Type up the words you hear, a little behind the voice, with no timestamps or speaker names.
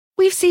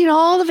We've seen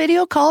all the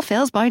video call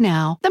fails by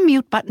now. The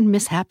mute button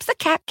mishaps, the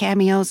cat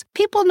cameos,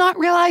 people not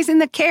realizing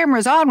the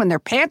camera's on when their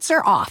pants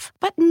are off.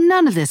 But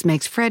none of this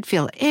makes Fred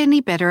feel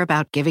any better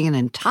about giving an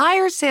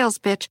entire sales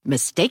pitch,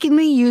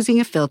 mistakenly using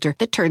a filter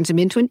that turns him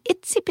into an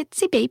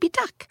itsy-bitsy baby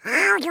duck.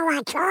 How do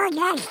I turn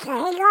this thing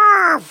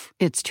off?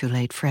 It's too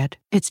late, Fred.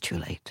 It's too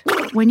late.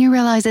 When you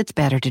realize it's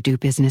better to do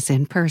business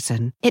in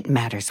person, it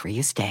matters where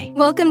you stay.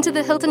 Welcome to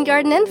the Hilton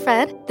Garden Inn,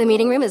 Fred. The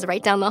meeting room is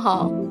right down the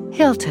hall.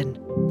 Hilton,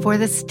 for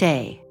the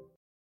stay.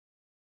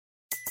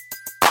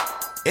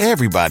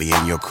 Everybody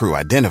in your crew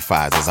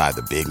identifies as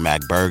either Big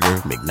Mac Burger,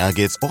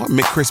 McNuggets, or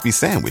McCrispy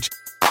Sandwich.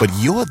 But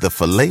you're the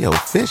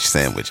Filet-O-Fish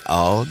Sandwich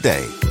all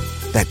day.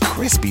 That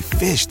crispy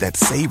fish, that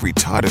savory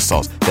tartar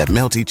sauce, that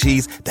melty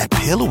cheese, that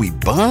pillowy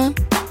bun.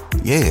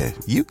 Yeah,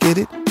 you get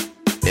it.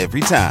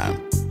 Every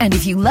time. And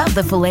if you love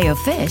the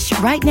Filet-O-Fish,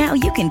 right now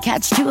you can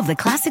catch two of the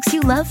classics you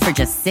love for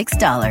just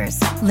 $6.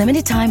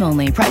 Limited time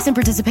only. Price and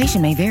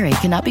participation may vary.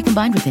 Cannot be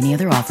combined with any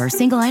other offer.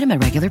 Single item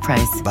at regular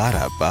price.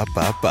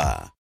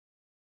 Ba-da-ba-ba-ba.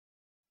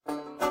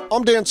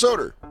 I'm Dan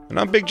Soder. And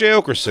I'm Big J.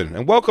 Okerson,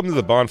 and welcome to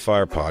the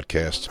Bonfire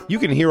Podcast. You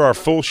can hear our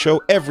full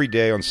show every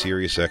day on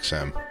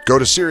SiriusXM. Go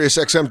to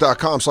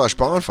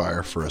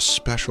SiriusXM.com/bonfire for a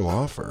special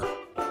offer.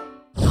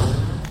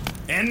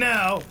 And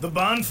now, The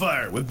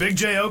Bonfire with Big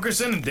J.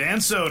 Okerson and Dan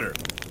Soder.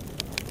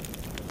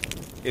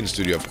 In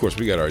studio, of course,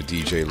 we got our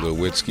DJ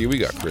Lewinsky, we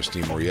got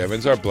Christine Marie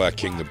Evans, our Black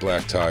King, the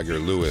Black Tiger,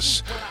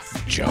 Lewis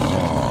Johnson,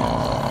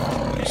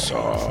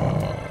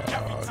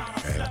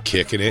 and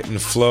kicking it in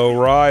Flo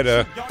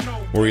Rida,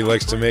 where he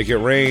likes to make it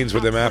rain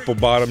with them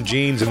apple-bottom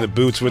jeans and the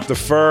boots with the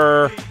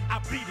fur.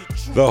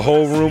 The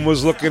whole room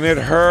was looking at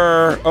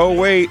her. Oh,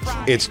 wait,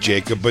 it's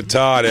Jacob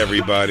Batat,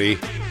 everybody.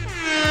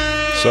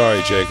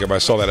 Sorry, Jacob, I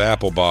saw that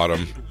apple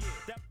bottom.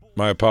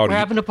 My apologies. We're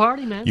having a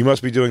party, man. You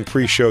must be doing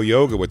pre-show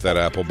yoga with that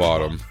apple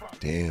bottom.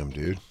 Damn,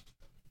 dude.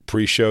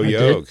 Pre-show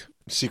yoga.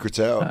 Secret's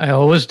out. I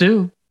always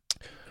do.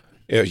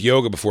 Yeah,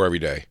 yoga before every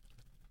day.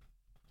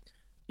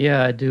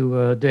 Yeah, I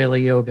do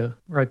daily yoga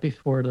right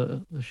before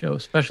the show,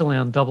 especially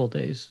on double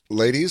days.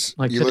 Ladies,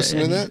 Like you today. listen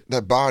to that?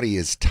 That body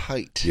is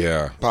tight.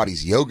 Yeah.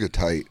 Body's yoga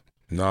tight.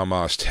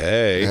 Namaste.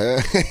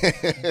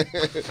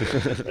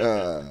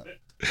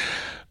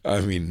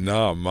 I mean,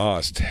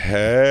 namaste.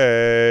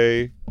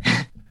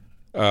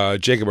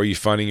 Jacob, are you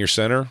finding your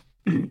center?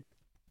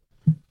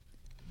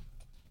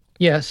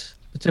 Yes,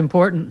 it's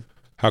important.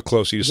 How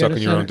close are you to Get a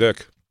sucking your own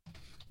dick?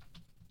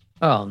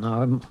 Oh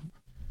no,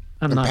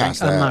 I'm not.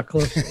 past I'm that. not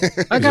close.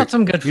 I got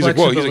some good He's like,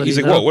 flexibility. whoa, he's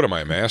like, whoa, what am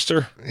I, a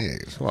master? Yeah,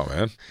 Come on,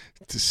 man.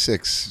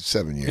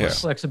 6-7 years. Yeah.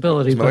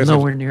 Flexibility, My but last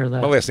nowhere name's- near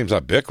that. My last name's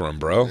not Bikram,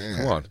 bro.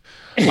 Come on.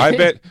 I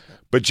bet,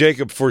 but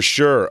Jacob, for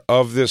sure,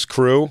 of this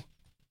crew,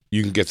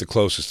 you can get the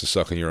closest to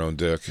sucking your own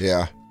dick.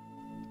 Yeah.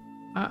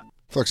 I-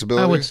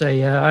 Flexibility. I would say,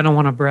 yeah. I don't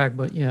want to brag,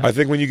 but yeah. I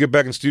think when you get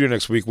back in studio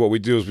next week, what we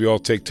do is we all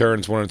take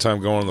turns one at a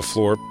time going on the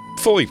floor,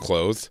 fully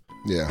clothed,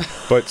 Yeah.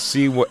 but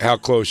see how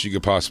close you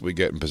could possibly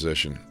get in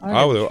position. I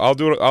I'll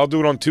do it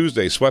on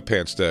Tuesday,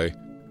 sweatpants day.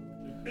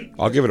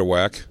 I'll give it a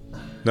whack.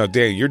 Now,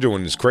 Dan, you're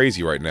doing this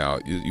crazy right now.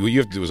 You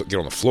have to do is get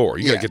on the floor.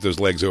 You got to Yeah. get those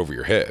legs over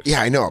your head.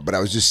 Yeah, I know, but I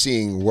was just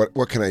seeing what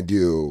can I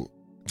do.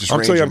 Just I'm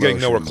range telling you, of I'm getting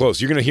nowhere motion.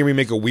 close. You're going to hear me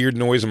make a weird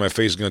noise and my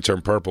face is going to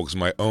turn purple because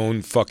my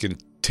own fucking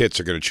tits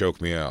are going to choke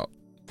me out.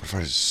 What if I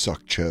just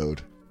suck chode?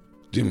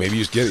 Dude, maybe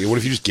you just get it. What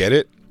if you just get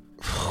it?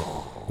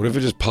 What if it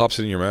just pops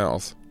in your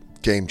mouth?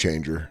 Game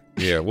changer.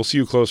 Yeah, we'll see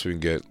who close we can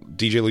get.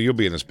 DJ Lee, you'll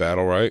be in this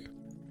battle, right?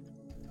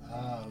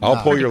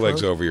 I'll pull your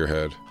legs over your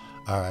head.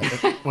 All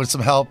right. With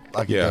some help, I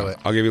can do Yeah, it.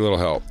 I'll give you a little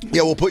help.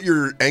 Yeah, we'll put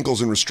your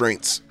ankles in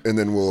restraints, and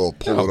then we'll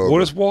pull it over. We'll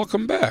just walk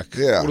him back.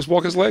 Yeah. We'll just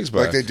walk his legs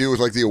back. Like they do with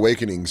like the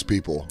Awakenings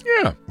people.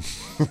 Yeah.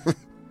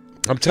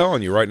 I'm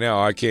telling you right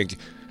now, I can't.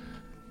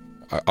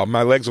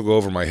 My legs will go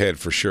over my head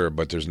for sure,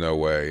 but there's no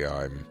way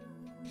I'm.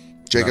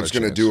 Jacob's Not a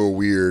going to chance. do a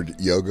weird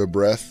yoga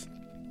breath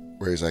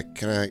where he's like,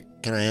 can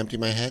I empty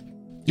my head?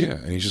 Yeah,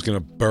 and he's just gonna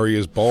bury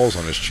his balls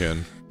on his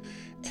chin.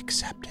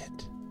 Accept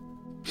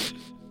it.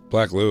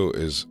 Black Lou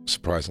is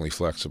surprisingly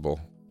flexible.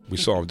 We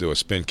saw him do a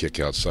spin kick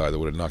outside that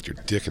would have knocked your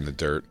dick in the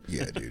dirt.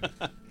 Yeah, dude.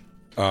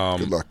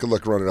 Good luck. Good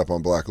luck running up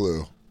on Black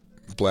Lou.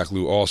 Black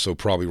Lou also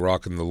probably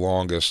rocking the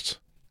longest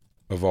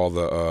of all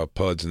the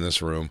puds in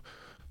this room.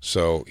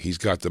 So he's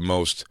got the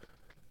most,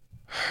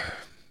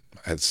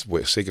 at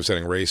sake of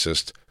sounding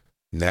racist,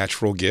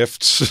 natural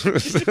gifts.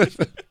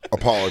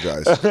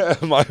 Apologize.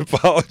 My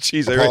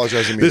apologies.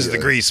 Apologize This is the immediately.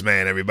 grease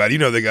man, everybody. You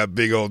know they got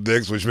big old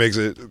dicks, which makes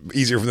it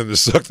easier for them to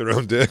suck their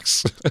own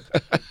dicks.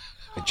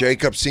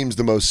 Jacob seems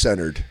the most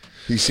centered.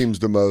 He seems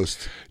the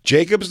most.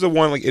 Jacob's the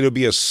one, like, it'll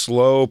be a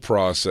slow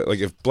process. Like,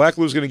 if Black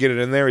Lou's going to get it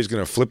in there, he's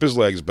going to flip his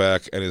legs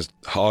back and his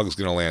hog's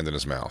going to land in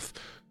his mouth.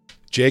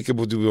 Jacob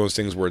will do those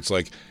things where it's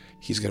like,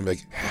 he's going to be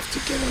like, have to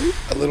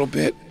get a little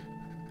bit.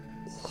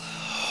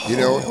 You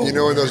know in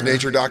those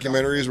nature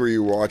documentaries where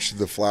you watch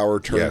the flower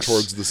turn Yes.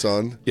 towards the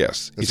sun?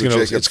 Yes. That's He's what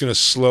gonna, Jacob- it's going to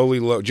slowly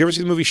load. Did you ever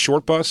see the movie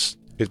Short Bus?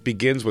 It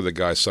begins with a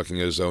guy sucking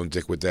his own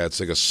dick with that. It's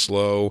like a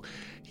slow,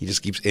 He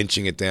just keeps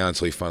inching it down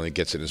until he finally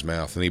gets it in his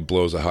mouth, and he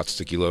blows a hot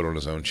sticky load on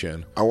his own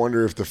chin. I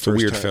wonder if the It's a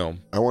weird film.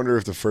 I wonder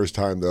if the first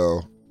time,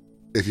 though,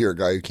 if you're a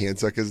guy who can't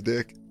suck his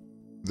dick,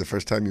 the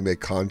first time you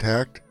make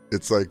contact,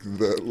 it's like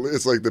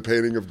the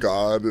painting of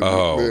God and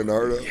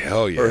Leonardo.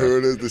 Hell yeah. Or who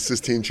it is, the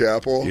Sistine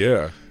Chapel.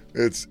 Yeah.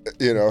 It's,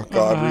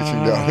 God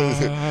reaching down,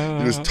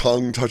 and his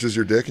tongue touches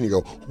your dick, and you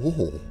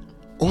go,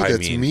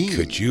 that's me.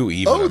 Could you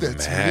even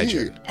that's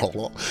imagine? Me. Hold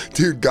on.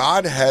 Dude,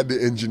 God had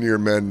to engineer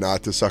men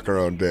not to suck our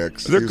own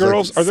dicks. Are there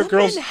girls?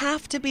 Men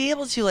have to be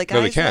able to, like,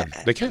 No, guys they can.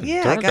 that- They can.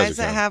 Yeah, There are guys who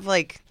that can. have,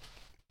 like,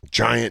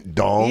 giant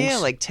dongs. yeah,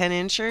 like 10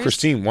 inchers.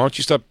 Christine, why don't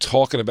you stop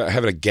talking about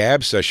having a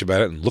gab session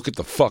about it and look it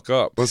the fuck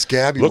up? Let's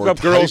gab you Look more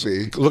up girls.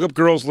 pipey. Look up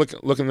girls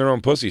looking their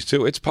own pussies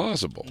too. It's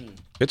possible.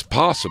 It's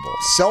possible.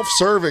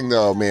 Self-serving,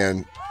 though,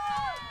 man.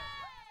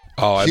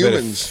 Oh, I Humans.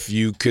 bet if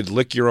you could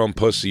lick your own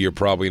pussy, you're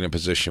probably in a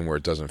position where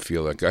it doesn't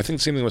feel like. I think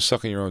the same thing with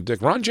sucking your own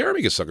dick. Ron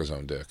Jeremy can suck his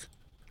own dick.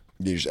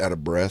 You just out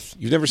of breath.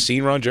 You've never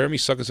seen Ron Jeremy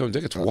suck his own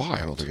dick? It's wild.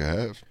 I don't think I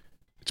have.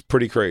 It's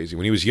pretty crazy.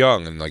 When he was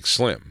young and like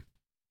slim,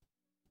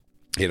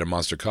 he had a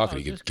monster cock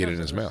and he could get it in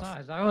his mouth.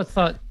 Size. I always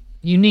thought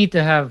you need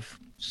to have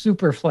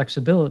super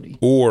flexibility.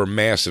 Or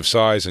massive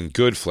size and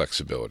good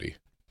flexibility.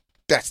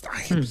 That's not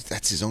him.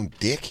 That's his own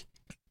dick.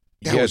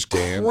 That Yeah, was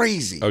Dan.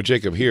 crazy. Oh,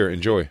 Jacob, here,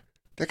 enjoy.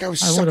 That guy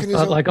was I would sucking have his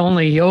thought own. like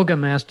only yoga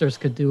masters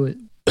could do it.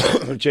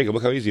 Jacob,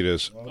 look how easy it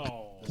is.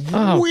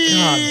 Oh, Weird.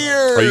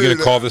 God. Are you going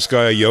to call this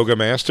guy a yoga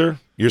master?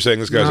 You're saying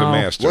this guy's a No.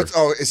 master.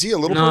 Is he a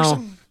little No.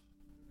 person?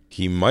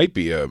 He might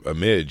be a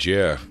midge,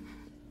 yeah.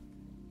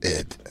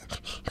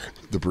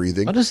 The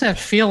breathing. What does that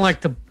feel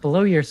like to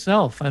blow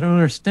yourself? I don't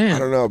understand. I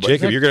don't know, but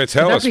Jacob, you're going to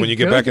tell Could that us be when you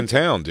get good? back in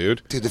town,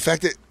 dude. dude, the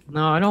fact that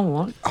No, I don't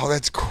want.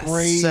 that's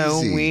crazy. So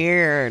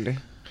weird.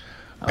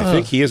 I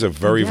think he is a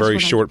very, that's very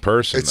what I'm- short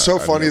person. It's so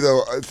I funny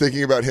know. though,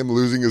 thinking about him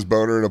losing his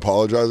boner and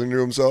apologizing to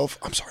himself.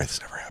 I'm sorry,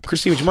 this never happened.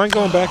 Christine, would you mind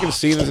going back and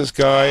seeing if this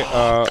guy...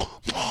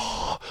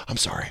 I'm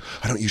sorry.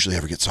 I don't usually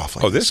ever get soft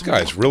like this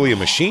guy's really a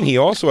machine. He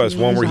also has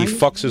one where he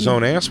fucks his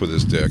own ass with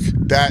his dick.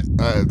 That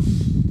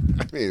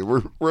I mean,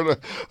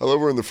 I love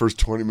we're in the first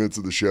 20 minutes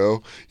of the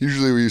show.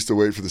 Usually we used to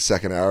wait for the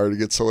second hour to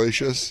get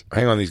salacious.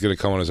 Hang on, he's going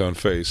to come on his own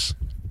face.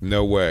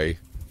 No way.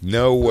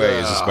 No way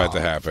is this about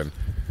to happen.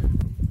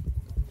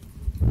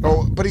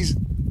 Oh, but he's...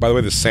 By the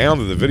way, the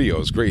sound of the video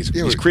is great. He's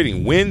Yeah,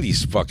 creating wind.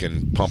 He's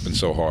fucking pumping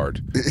so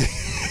hard.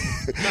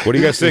 What do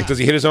you guys think? Does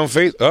he hit his own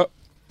face? Oh.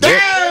 Yeah.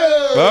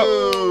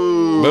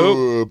 Oh.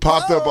 Boop.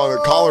 Popped up on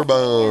the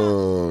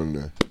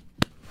collarbone.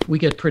 We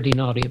get pretty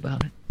naughty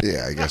about it.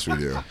 Yeah, I guess we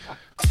do.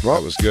 Well,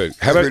 that was good.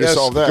 How I about agree to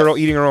solve that. girl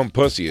eating her own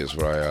pussy is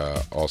what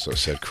I also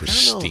said.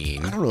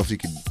 Christine. I don't know if you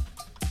could...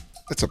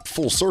 That's a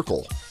full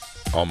circle.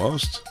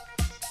 Almost.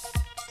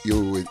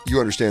 You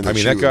understand that I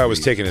mean, she that guy would was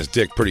be- taking his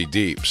dick pretty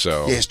deep,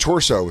 so... Yeah, his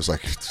torso was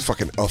like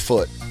fucking a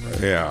foot.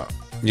 Yeah.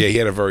 Yeah, he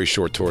had a very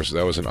short torso.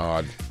 That was an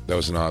odd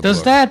Does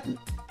look. that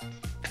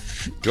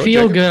Go,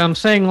 feel Jacob. good? I'm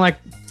saying, like,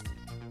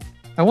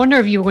 I wonder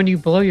if when you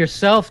blow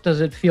yourself,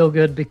 does it feel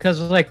good? Because,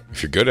 like,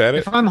 If you're good at it.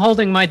 if I'm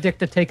holding my dick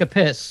to take a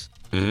piss,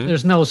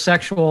 there's no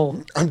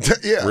sexual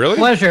Yeah. Really?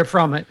 pleasure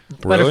from it.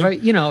 But if Really?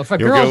 if a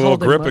You'll girl's get a little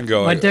holding grip my, and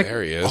go, my like, dick,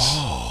 there he is.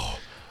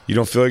 You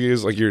don't feel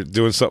like you're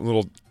doing something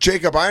little...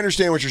 Jacob, I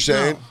understand what you're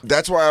saying.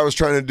 That's why I was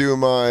trying to do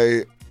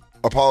my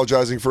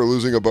apologizing for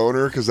losing a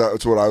boner, because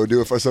that's what I would do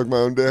if I sucked my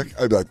own dick.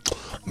 I'd be like,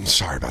 I'm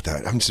sorry about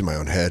that. I'm just in my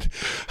own head.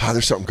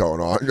 There's something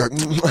going on. You're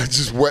like,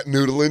 just wet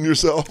noodling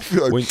yourself.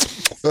 You're like,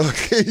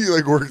 okay, you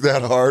like work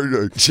that hard.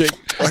 You're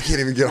like, I can't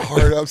even get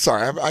hard. I'm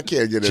sorry. I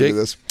can't get into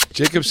this.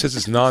 Jacob says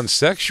it's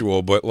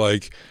non-sexual, but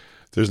like...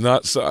 There's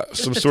not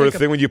some sort of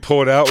thing when you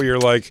pull it out where you're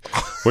like...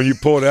 When you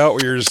pull it out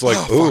where you're just like,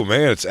 oh,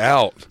 man, it's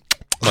out.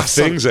 My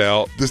thing's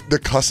out. The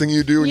cussing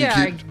you do when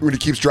Yeah, when it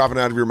keeps dropping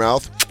out of your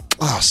mouth.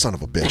 Oh, son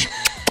of a bitch.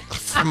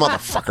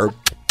 Motherfucker.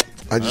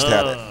 I just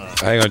had it.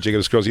 Hang on, Jacob.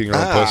 This girl's eating her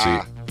own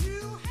pussy.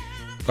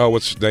 Oh,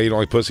 now you don't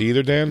like pussy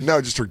either, Dan?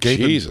 No, just her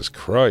gaping. Jesus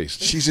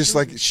Christ. She's just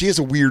like, she has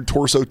a weird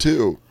torso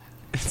too.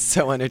 It's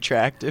so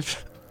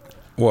unattractive.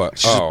 What?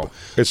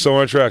 It's so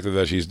unattractive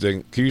that she's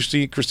digging. Can you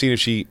see, Christine, if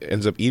she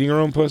ends up eating her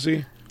own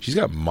pussy? She's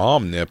got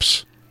mom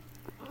nips.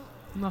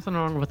 nothing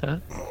wrong with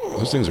that.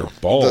 Those things are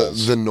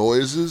balls. The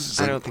noises.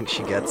 I don't think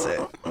she gets it.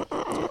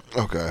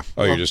 Okay.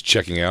 Oh, you're just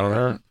checking out on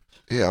her?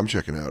 Yeah, I'm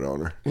checking out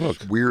on her. Look.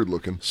 She's weird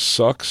looking.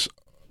 Sucks.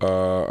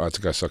 That's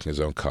a guy sucking his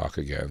own cock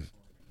again.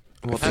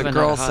 Well, I the haven't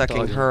girl had a hot sucking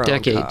dog in her own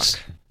decades.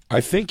 cock. I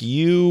think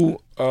you...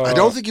 I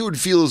don't think it would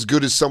feel as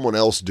good as someone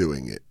else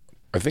doing it.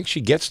 I think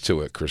she gets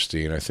to it,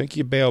 Christine. I think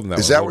you bailed on that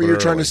Is one a that what little you're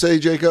bit trying to early. say,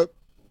 Jacob?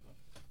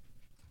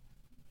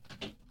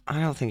 I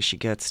don't think she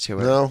gets to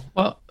it. No?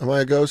 Well, Am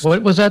I a ghost?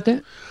 what was that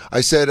then?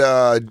 I said,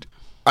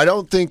 I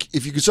don't think,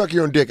 if you can suck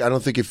your own dick, I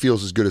don't think it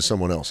feels as good as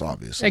someone else,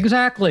 obviously,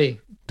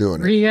 Exactly.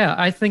 doing it. Yeah,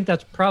 I think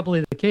that's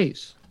probably the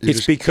case.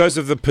 It's because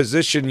of the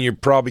position you're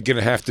probably going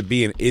to have to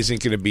be in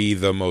isn't going to be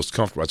the most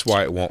comfortable. That's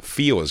why it won't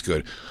feel as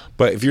good.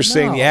 But if you're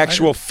saying the I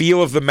actual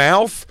feel of the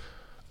mouth,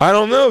 I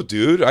don't know,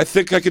 dude. I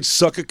think I could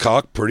suck a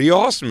cock pretty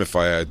awesome if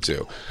I had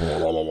to.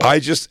 I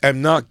just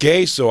am not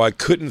gay, so I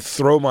couldn't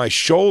throw my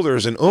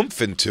shoulders and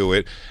oomph into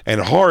it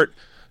and heart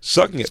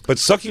sucking it. But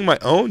sucking my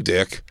own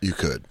dick, You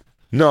could.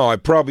 no, I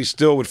probably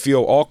still would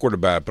feel awkward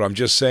about it. But I'm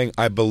just saying,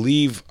 I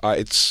believe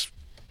it's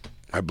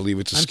a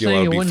I'm skill saying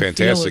I you would be wouldn't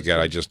feel fantastic it. at.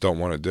 I just don't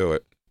want to do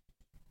it.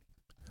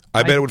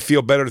 I bet it would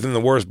feel better than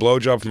the worst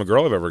blowjob from a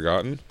girl I've ever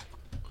gotten.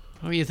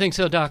 Oh, you think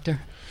so,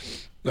 Doctor?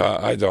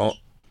 I don't.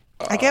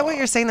 I get what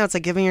you're saying, though. It's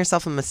like giving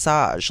yourself a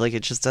massage. Like,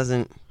 it just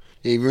doesn't...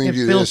 Even when It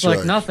you do feels this, you're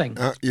like nothing.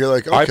 You're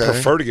like, okay. I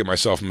prefer to get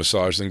myself a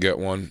massage than get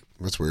one.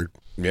 That's weird.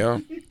 Yeah,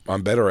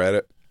 I'm better at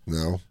it.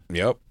 No.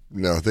 Yep.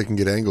 No, they can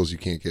get angles you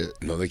can't get.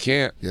 No, they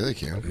can't. Yeah, they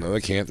can. No,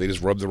 they can't. They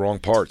just rub the wrong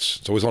parts.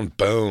 It's always on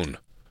bone.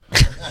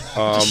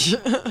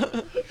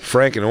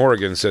 Frank in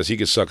Oregon says he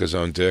could suck his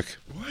own dick.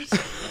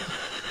 What?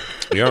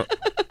 Yeah.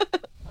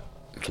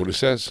 That's what it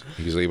says.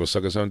 He's able to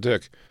suck his own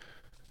dick.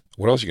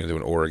 What else are you going to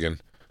do in Oregon?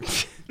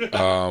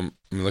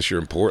 Unless you're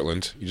in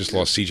Portland. You just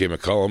lost C.J.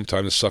 McCollum.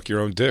 Time to suck your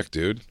own dick,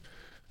 dude.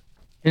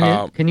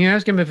 Can you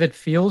ask him if it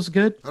feels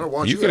good? I don't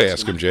want You could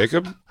ask him,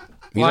 Jacob.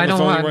 He's Well, I on the don't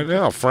phone want- right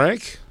now.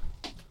 Frank?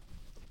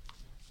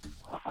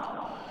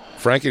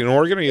 Frank in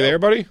Oregon, are you there,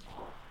 buddy?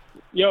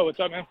 Yo, what's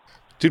up, man?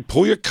 Dude,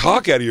 pull your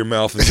cock out of your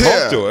mouth and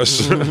talk to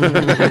us.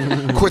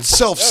 Quit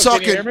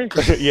self-sucking. Can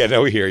you hear me? Yeah,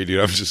 no, we hear you, dude.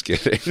 I'm just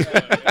kidding.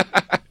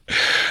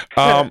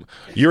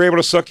 You're able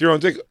to suck your own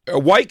dick. A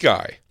white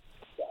guy.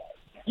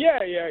 Yeah,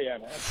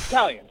 man.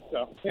 Italian,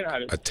 so you know how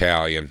to.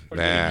 Italian.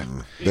 Nah.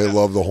 They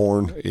love the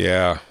horn.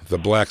 Yeah, the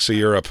blacks of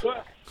Europe.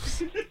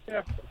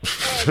 Yeah.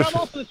 I'm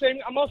also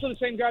the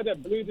same guy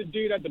that blew the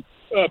dude at the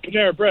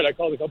Panera Bread. I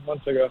called a couple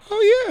months ago.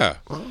 Oh, yeah.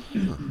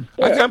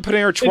 I've done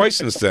Panera twice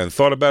since then.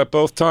 Thought about it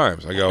both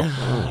times. I go,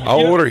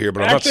 I'll order here,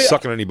 but I'm not actually,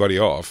 sucking anybody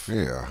off.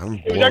 Yeah, I'm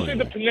It was actually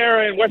the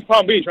Panera in West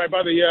Palm Beach, right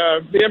by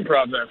the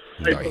Improv there.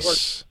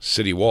 Nice.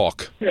 City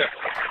Walk. Yeah.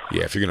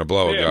 Yeah, if you're going to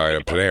blow a guy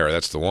at a Panera,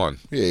 that's the one.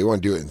 Yeah, you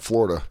want to do it in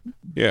Florida.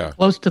 Yeah.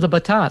 Close to the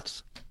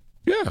batats.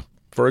 Yeah.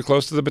 Very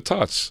close to the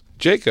batats.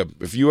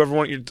 Jacob, if you ever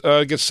want your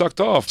get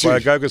sucked off by a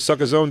guy who can suck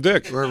his own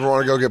dick. If you ever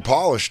want to go get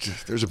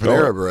polished, there's a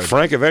Panera Bread.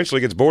 Frank eventually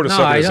gets bored of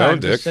sucking his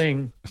own dick. Just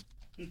saying,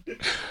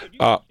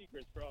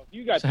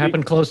 You got it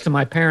happened close to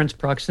my parents'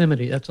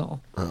 proximity. That's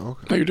all. Oh,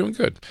 okay. No, you're doing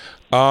good.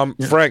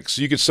 Frank,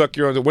 so you could suck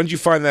your own dick. When did you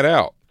find that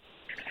out?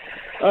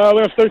 When I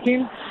was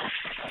 13.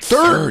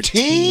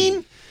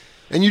 13?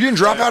 And you didn't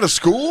drop out of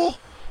school?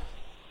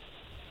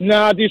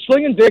 Nah, dude,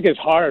 slinging dick is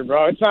hard,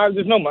 bro. It's not.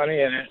 There's no money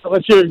in it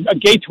unless you're a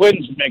gay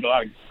twins. Make a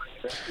lot of.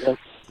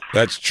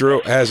 That's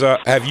true.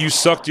 Have you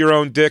sucked your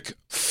own dick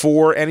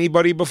for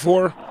anybody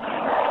before?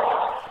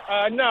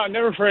 No,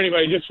 never for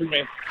anybody, just for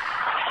me.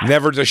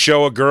 Never to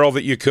show a girl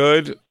that you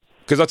could?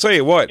 Because I'll tell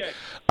you what,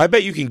 I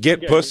bet you can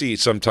get pussy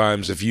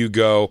sometimes if you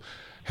go,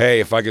 hey,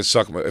 if I could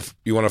suck, if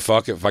you want to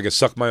fuck, if I could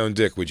suck my own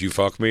dick, would you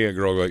fuck me? And a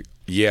girl will be like,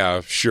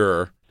 yeah,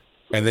 sure.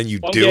 And then you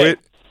do it.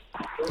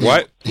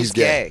 What? He's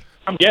gay.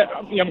 I'm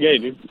gay,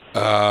 dude.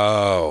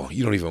 Oh,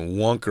 you don't even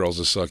want girls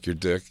to suck your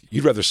dick.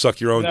 You'd rather suck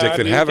your own dick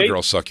than dude, have a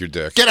girl suck your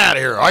dick. Get out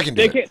of here. I can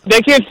do it.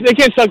 They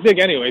can't suck dick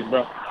anyways,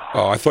 bro.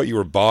 Oh, I thought you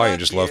were bi and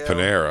just loved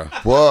Panera.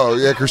 Whoa,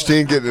 yeah,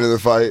 Christine getting into the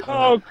fight.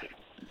 Oh,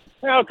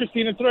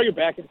 Christina, throw your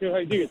back and do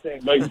your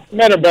thing. But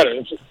men are better.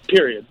 It's just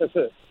period. That's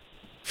it.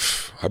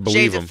 I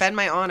believe Jay, him. defend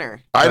my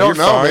honor. I don't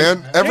know,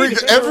 fine. man.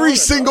 Every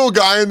single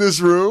guy in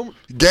this room,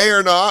 gay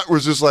or not,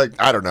 was just like,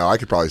 I don't know. I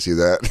could probably see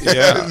that.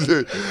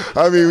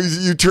 Yeah. I mean,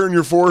 you turn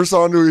your force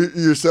onto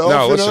yourself.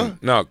 No, you listen.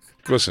 know? No,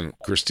 listen.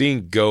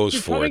 Christine goes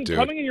for it, dude.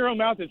 Coming in your own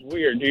mouth is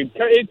weird, dude.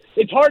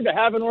 It's hard to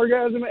have an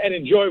orgasm and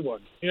enjoy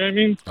one. You know what I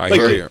mean? I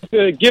hear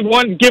you. Give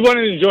one and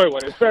enjoy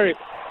one.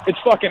 It's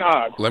fucking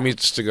odd. Let me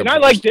stick up. And I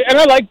like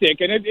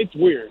dick, and it's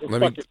weird.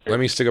 It's Let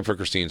me stick up for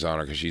Christine's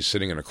honor because she's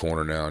sitting in a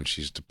corner now and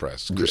she's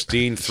depressed.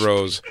 Christine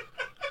throws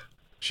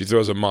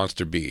a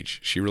monster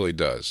beach. She really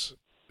does.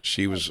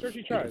 She was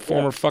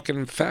former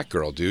fucking fat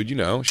girl, dude. You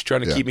know, she's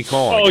trying to keep me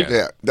calm again.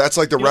 Yeah, that's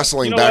like the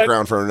wrestling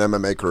background for an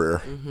MMA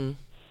career. Mm-hmm.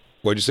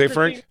 What'd you say,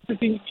 Frank?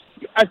 Christine,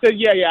 I said,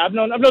 yeah. I've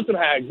known some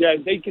hags. Yeah,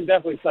 they can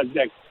definitely suck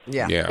dick.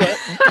 Yeah.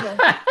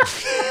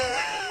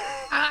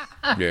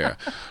 Yeah.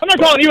 I'm not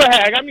calling you a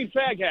hag. I mean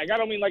fag hag. I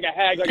don't mean like a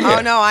hag. Like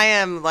Oh no, I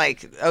am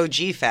like OG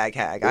fag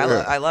hag. I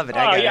love it.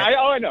 I get it.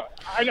 I know.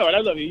 I know it. I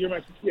love you.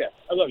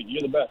 I love you.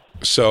 You're the best.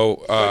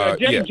 So,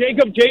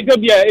 Jacob,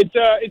 yeah,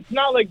 it's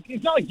not like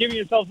giving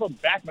yourself a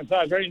back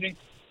massage or anything.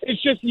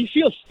 It's just you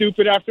feel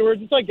stupid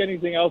afterwards. It's like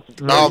anything else.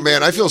 Oh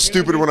man, I feel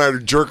stupid when I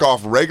jerk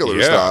off regular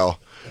style.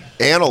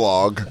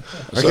 Analog.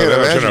 I can't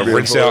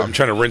imagine. I'm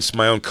trying to rinse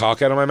my own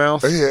cock out of my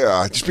mouth.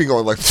 Yeah, just be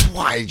going like,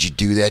 why did you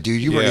do that,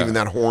 dude? You weren't even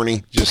that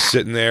horny. Just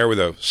sitting there with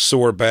a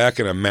sore back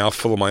and a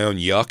mouthful of my own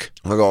yuck.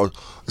 I go,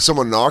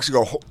 someone knocks, you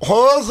go,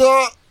 what's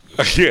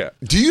up? Yeah.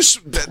 Do you?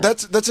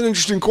 That's an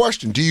interesting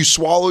question. Do you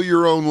swallow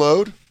your own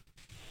load?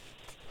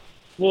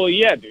 Well,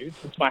 yeah, dude.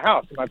 It's my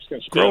house. I'm just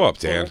gonna grow up,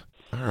 Dan.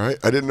 All right.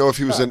 I didn't know if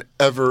he was I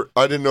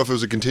didn't know if it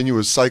was a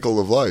continuous cycle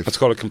of life. That's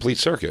called a complete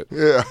circuit.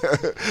 Yeah.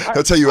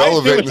 That's how you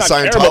elevate in the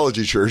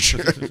Scientology church.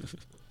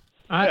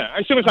 I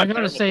assume it's not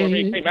terrible for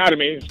me. He came out of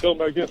me and still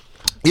like this.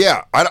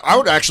 Yeah. I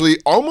would actually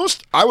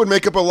I would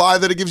make up a lie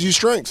that it gives you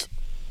strength.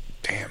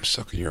 Damn,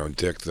 sucking your own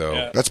dick though.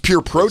 Yeah. That's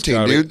pure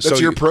protein, dude. That's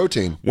your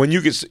protein. When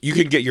you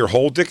can get your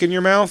whole dick in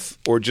your mouth,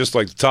 or just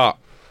like the top.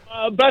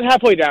 About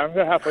halfway down.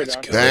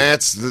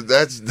 That's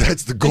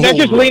the goal. And that's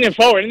just leaning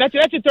forward, and that's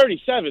at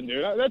 37,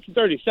 dude. That's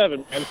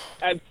 37,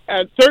 and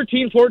at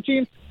 13,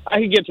 14, I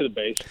can get to the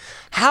base.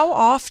 How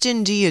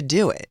often do you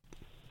do it?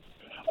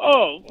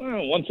 Oh,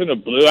 once in a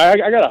blue. I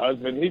got a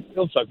husband.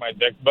 He'll suck my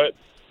dick, but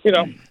you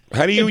know.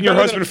 How do you and your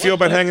husband feel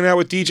about hanging out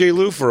with DJ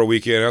Lou for a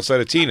weekend outside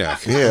of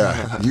Teaneck?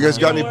 Yeah, you guys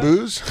got any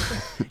booze?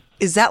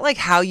 Is that like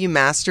how you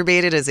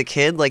masturbated as a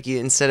kid? Like you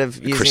instead of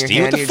using Christine,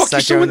 your hand, what the you'd fuck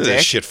suck you your own doing dick?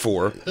 this shit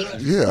for? Yeah,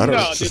 I don't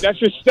know. No, dude,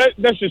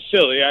 that's just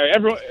silly.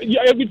 Everyone,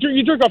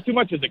 you jerk off too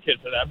much as a kid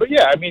for that. But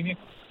yeah, I mean,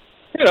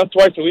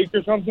 twice a week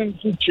or something.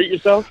 Treat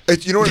yourself.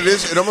 You know what it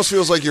is? It almost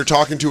feels like you're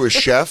talking to a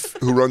chef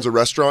who runs a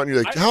restaurant. And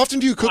you're like, how often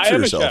do you cook for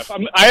yourself?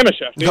 I am a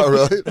chef. Dude. Oh,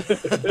 really?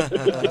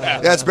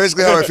 Yeah, that's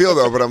basically how I feel,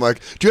 though. But I'm like,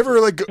 do you ever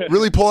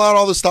really pull out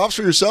all the stops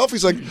for yourself?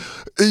 He's like,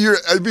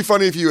 it'd be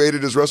funny if you ate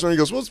at his restaurant. He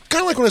goes, well, it's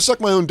kind of like when I suck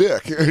my own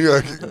dick. And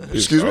you're like,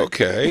 excuse me?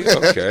 Okay.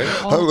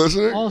 I'm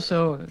listening.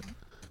 Also,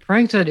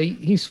 Frank said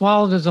he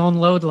swallowed his own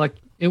load like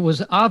it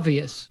was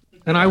obvious.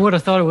 And I would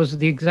have thought it was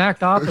the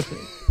exact opposite.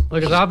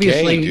 Like, it's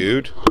obviously... Gay,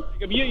 dude.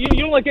 You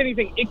don't like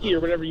anything icky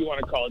or whatever you want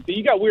to call it. But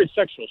you got weird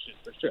sexual shit,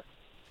 for sure.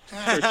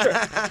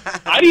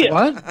 I do.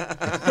 What?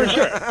 For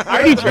sure.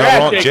 I eat your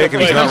ass, Jacob,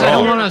 he's not I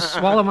don't wrong. want to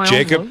swallow my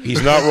Jacob, own load.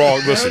 he's not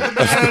wrong. Listen.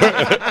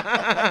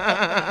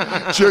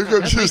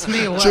 Jacob just...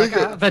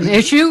 have an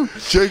issue?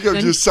 Jacob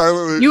just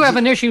silently... You have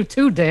an issue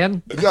too,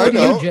 Dan. I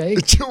know. You,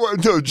 Jake.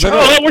 No, Jacob.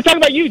 No, we're talking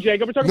about you,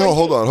 Jacob. We're talking about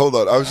hold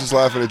on. I was just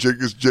laughing at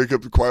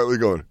Jacob quietly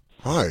going,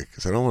 why?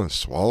 Because I don't want to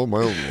swallow my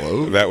own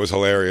load? That was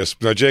hilarious.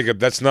 No, Jacob,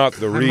 that's not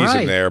the reason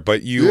right. there,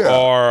 but you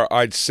are,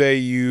 I'd say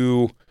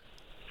you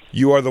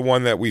are the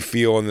one that we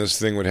feel in this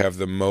thing would have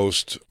the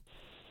most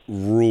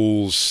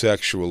rules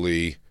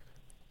sexually.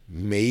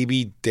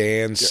 Maybe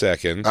Dan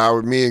second.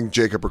 Me and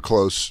Jacob are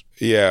close.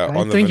 Yeah, I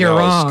on the think you're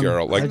vanilla wrong.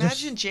 scale. Like,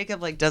 Imagine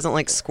Jacob doesn't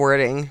like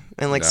squirting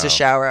and likes to No.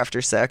 shower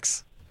after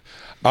sex.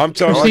 I'm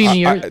telling Christine, you,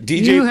 you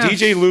have-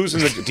 DJ Lou's in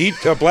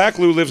the Black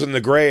Lou lives in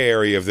the gray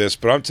area of this,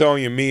 but I'm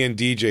telling you, me and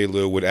DJ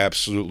Lou would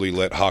absolutely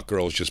let hot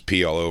girls just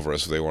pee all over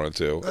us if they wanted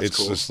to. That's it's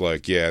cool. just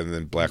like, yeah, and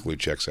then Black Lou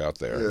checks out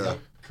there. Yeah.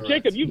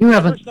 Jacob, you've You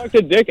never haven't- sucked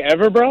a dick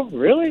ever, bro?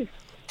 Really?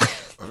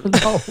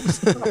 No.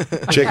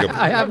 Jacob,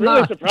 I have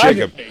Really not. surprising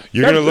Jacob, me.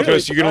 you're gonna That's look really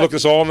us. You're gonna look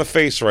us all in the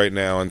face right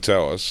now and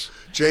tell us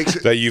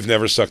Jake's, that you've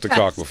never sucked a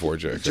cock before,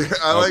 Jacob.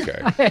 I like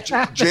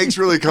Okay. Jake's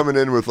really coming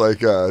in with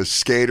like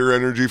skater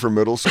energy from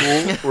middle school,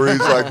 where he's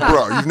like,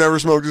 "Bro, you've never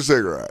smoked a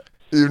cigarette.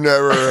 You've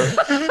never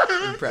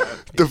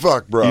the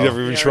fuck, bro. You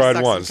never even tried sucked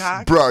some once.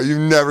 cock? Bro, you've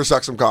never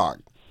sucked some cock.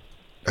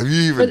 Have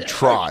you even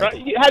tried? How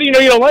do you know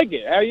you don't like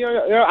it? How do you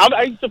know,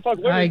 I used to fuck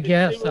women. I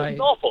guess It was I-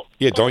 awful.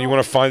 Yeah, don't you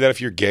want to find out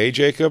if you're gay,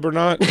 Jacob, or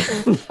not?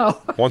 No,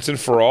 Once and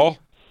for all.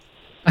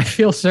 I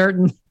feel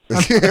certain.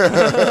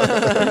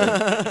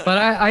 But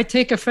I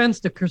take offense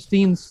to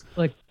Christine's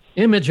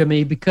image of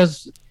me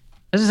because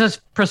this is this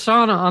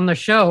persona on the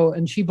show,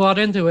 and she bought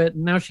into it,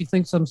 and now she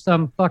thinks I'm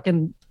some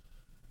fucking.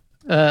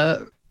 I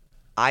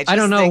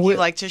don't know. think you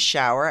like to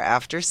shower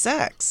after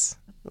sex,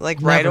 right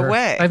Never.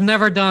 away. I've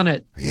never done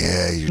it.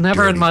 Yeah, you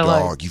Never dirty in my dog.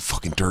 life. You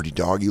fucking dirty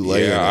dog. You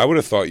lay in Yeah, it. I would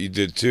have thought you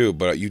did too,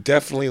 but you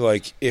definitely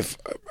dude, I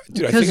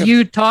Because think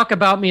you talk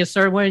about me a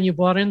certain way and you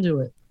bought into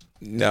it.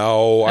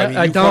 No, I mean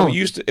I you probably don't.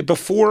 used to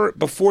before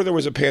there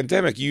was a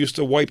pandemic. You used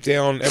to wipe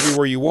down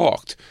everywhere you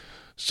walked.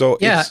 So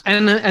Yeah, it's,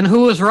 and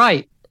who was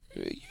right?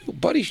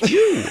 buddy,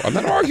 you. I'm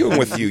not arguing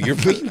with you. You're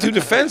being too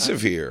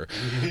defensive here.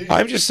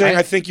 I'm just saying.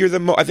 I think you're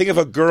the. I think if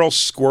a girl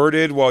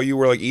squirted while you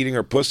were eating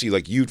her pussy,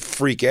 you'd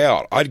freak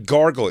out. I'd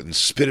gargle it and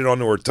spit it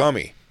onto her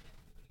tummy.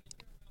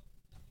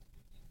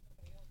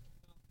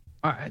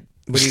 All right.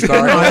 Would you No,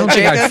 gargle I it, don't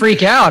think I'd Jacob?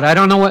 freak out. I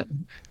don't know what.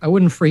 I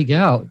wouldn't freak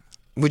out.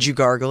 Would you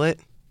gargle it?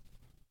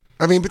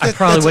 I mean, but I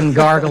probably wouldn't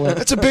gargle it.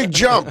 That's a big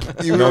jump.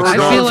 You No, it's I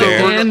not, feel like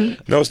Dan. Dan.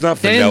 No, it's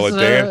not Dan's, vanilla,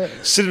 Dan.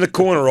 Sit in the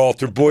corner,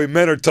 altar boy.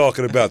 Men are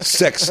talking about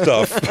sex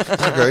stuff.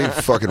 Okay, you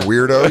fucking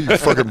weirdo. You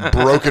fucking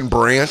broken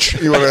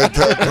branch. You want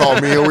to call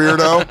me a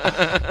weirdo?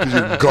 'Cause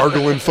you're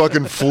gargling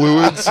fucking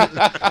fluids.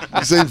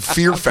 This ain't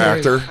Fear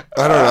Factor.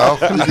 I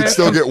don't know. You can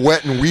still get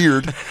wet and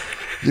weird.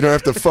 You don't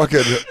have to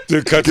fucking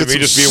Dude, cut to get me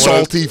some just being one of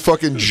salty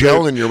fucking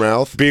gel in your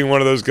mouth. Being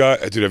one of those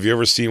guys, dude. Have you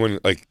ever seen when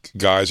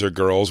guys or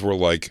girls will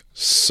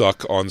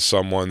suck on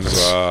someone's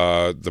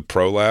the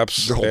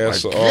prolapse? Oh my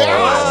ass?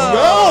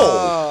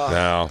 God,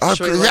 No.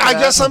 I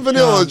guess I'm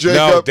vanilla, Jacob.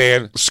 No,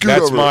 Dan. Scoot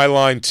That's over. my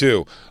line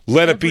too.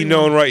 Let it be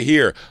known right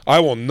here. I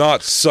will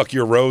not suck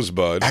your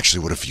rosebud.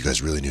 Actually, what if you guys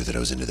really knew that I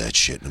was into that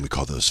shit and we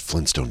call those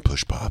Flintstone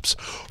push pops?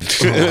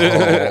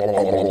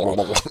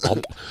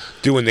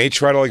 Dude, when they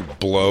try to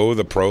blow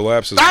the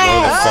prolapse, it's one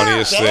of the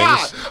funniest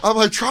things.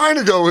 I'm trying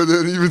to go with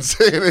it, even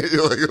saying it.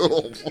 You're like,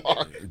 oh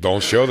fuck.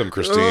 Don't show them,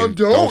 Christine.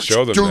 Don't.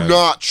 show them. Do that.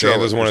 not show Dan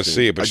it, doesn't want to Christine.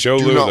 see it, but I show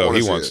do Lou not though. wanna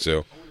He see wants it.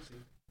 to.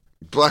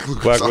 Black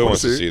Lou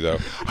wants to see though.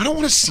 I don't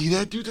want to see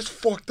that, dude. That's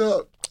fucked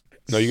up.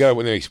 No, you got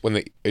when they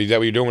is that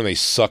what you're doing when they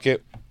suck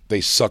it?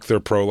 They suck their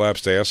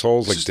prolapsed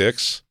assholes like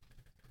dicks.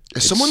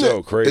 As It's someone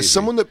so crazy. As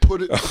someone that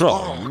put it.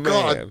 Oh, man.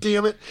 God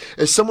damn it!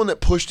 As someone that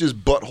pushed his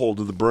butthole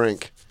to the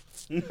brink.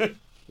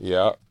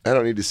 Yeah. I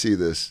don't need to see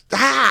this.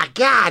 Ah,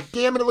 God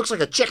damn it! It looks like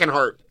a chicken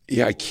heart.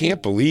 Yeah, I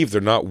can't believe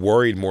they're not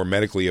worried more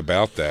medically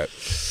about that.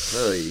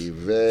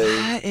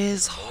 That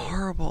is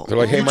horrible. They're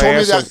like, hey, my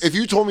if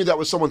you told me that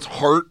was someone's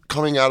heart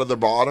coming out of their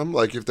bottom,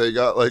 like if they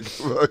got like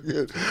fucking, like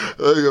if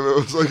it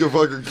was like a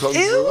fucking kung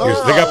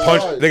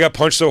fu. They got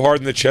punched so hard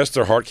in the chest,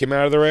 their heart came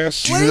out of their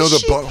ass. Do you know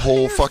the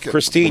butthole fucking?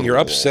 Christine, you're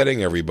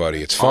upsetting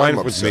everybody. It's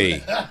fine with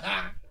me.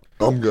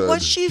 I'm good.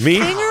 What's she Me?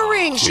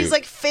 fingering? Dude. She's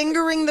like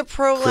fingering the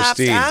prolapsed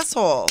Christine.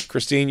 asshole.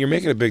 Christine, you're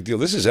making a big deal.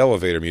 This is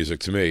elevator music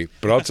to me,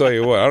 but I'll tell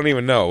you what, I don't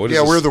even know. What is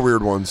Yeah, this? we're the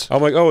weird ones.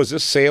 I'm like, oh, is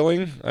this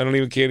sailing?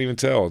 Can't even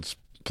tell. It's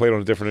played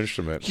on a different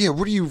instrument. Yeah,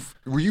 were you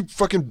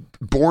fucking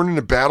born in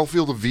the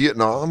battlefield of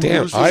Vietnam?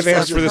 Damn, I've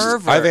asked for this.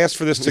 I've asked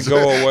for this to go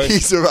away.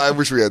 I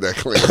wish we had that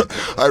clean.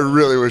 I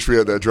really wish we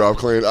had that drop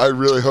clean. I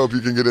really hope you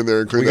can get in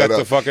there and clean that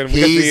up.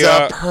 He's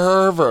a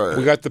pervert.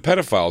 We got the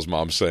pedophile's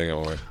mom saying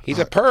it. He's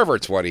a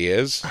pervert's what he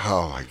is.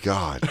 Oh my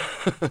God.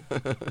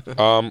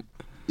 I'm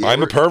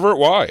a pervert.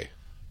 Why?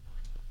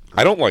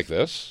 I don't like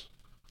this.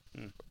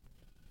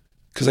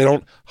 Because I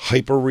don't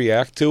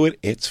hyper-react to it.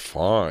 It's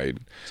fine.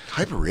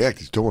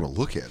 Hyper-react? You don't want to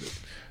look at it.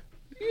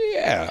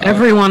 Yeah.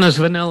 Everyone is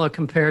vanilla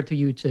compared to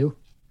you two.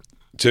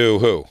 To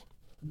who?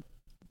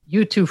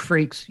 You two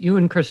freaks. You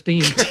and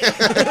Christine. I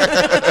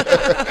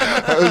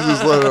was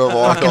just letting him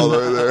walk all the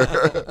way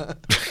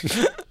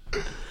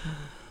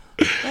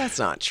there. That's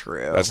not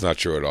true. That's not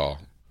true at all.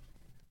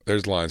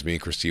 There's lines me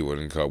and Christine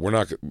wouldn't cut. We're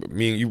not.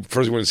 Me and you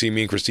first wouldn't see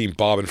me and Christine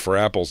bobbing for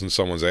apples in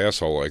someone's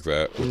asshole like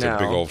that with a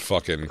big old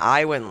fucking.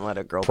 I wouldn't let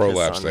a girl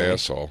prolapsed piss on me.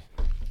 asshole.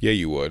 Yeah,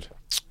 you would.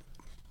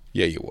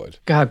 Yeah, you would.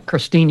 God,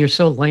 Christine, you're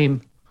so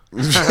lame.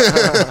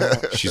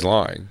 She's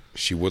lying.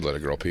 She would let a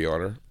girl pee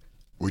on her.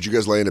 Would you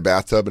guys lay in a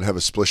bathtub and have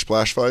a splish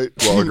splash fight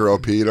while a girl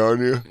peed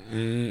on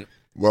you?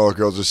 While a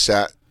girl just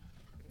sat.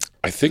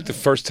 I think the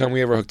first time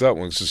we ever hooked up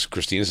was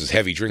Christine. This is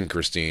heavy drinking,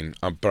 Christine.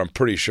 But I'm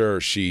pretty sure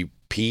she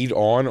peed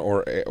on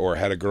or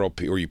had a girl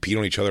pee, or you peed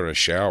on each other in a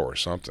shower or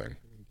something.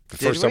 The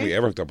first time we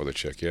ever hooked up with a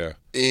chick, yeah.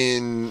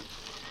 In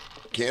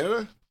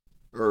Canada?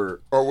 Or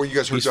were you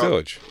guys hooked East up?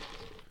 Village.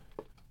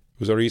 It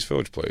was our East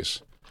Village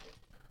place.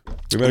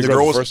 We met And a the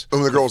girl girl first.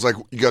 was like,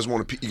 "You guys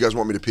want to? You guys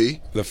want me to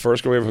pee?" The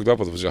first girl we ever hooked up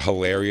with was a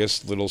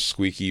hilarious little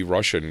squeaky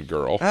Russian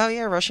girl. Oh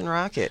yeah, Russian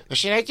rocket.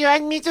 Should I? You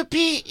want me to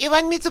pee? You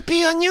want me to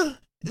pee on you?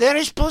 There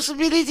is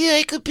possibility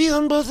I could pee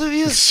on both of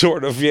you.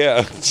 Sort of,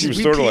 yeah. She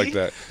was sort of like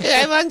that.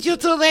 I want you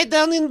to lay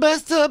down in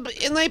bathtub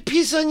and I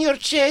piss on your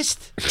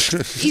chest. Is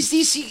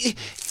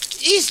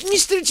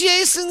Mr.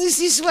 Jason? Is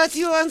this what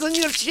you want on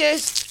your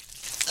chest?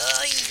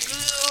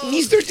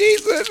 Mr.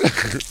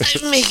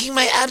 Jason. I'm making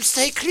my abs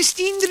tight.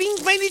 Christine,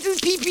 drink my little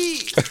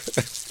pee-pee.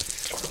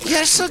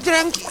 You're so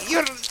drunk.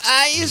 Your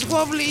eye is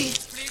wobbly.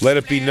 Let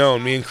it be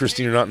known, me and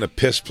Christine are not in the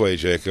piss play,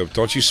 Jacob.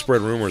 Don't you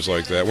spread rumors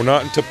like that. We're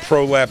not into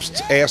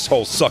prolapsed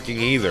asshole sucking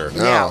either.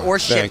 No. Yeah, or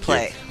Thank shit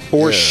play. you.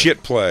 Or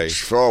shit play.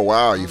 Oh,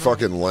 wow, you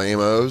fucking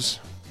lame-os.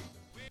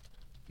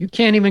 You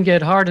can't even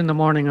get hard in the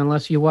morning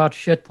unless you watch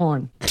shit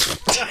porn. It's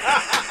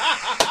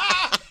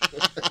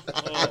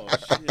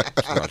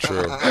not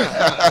true.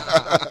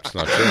 It's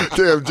not true.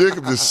 Damn,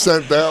 Jacob just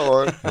sent that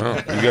one. No,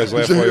 you guys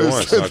laugh all you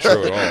want. It's not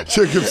true at all.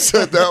 Jacob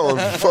sent that one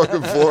from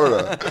fucking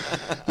Florida.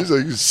 He's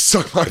like, you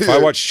suck my If I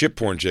watch shit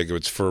porn, Jacob,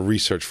 it's for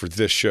research for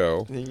this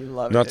show. You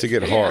love not it. to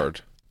get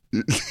hard.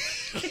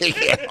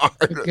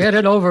 Get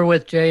it over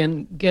with, Jay,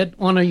 and get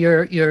one of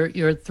your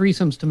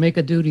threesomes to make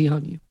a duty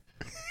on you.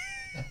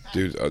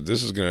 Dude,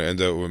 this is going to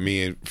end up with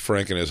me and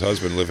Frank and his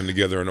husband living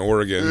together in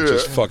Oregon,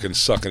 just fucking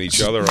sucking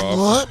each other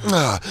off.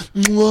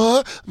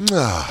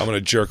 I'm going to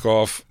jerk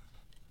off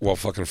while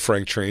fucking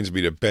Frank trains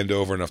me to bend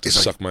over enough to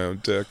suck my own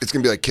dick. It's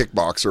going to be like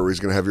kickboxer where he's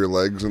going to have your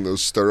legs in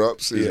those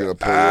stirrups. He's going to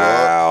pull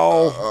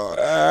Ow. you up.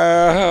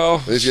 Ow.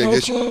 He's So going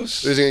to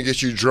close.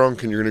 get you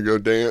drunk and you're going to go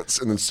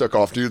dance and then suck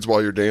off dudes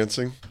while you're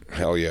dancing.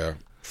 Hell yeah.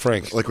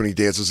 Frank. Like when he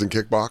dances in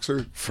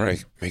Kickboxer.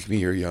 Frank, make me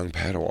your young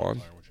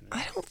Padawan.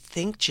 I don't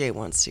think Jay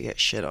wants to get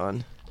shit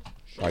on.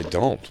 I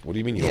don't. What do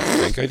you mean you don't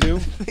think I do? I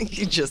think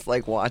you just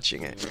like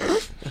watching it.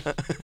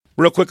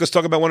 Real quick, let's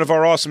talk about one of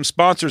our awesome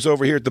sponsors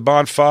over here at the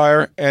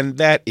Bonfire, and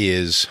that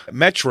is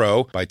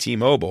Metro by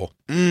T-Mobile.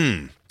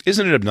 Isn't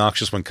it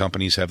obnoxious when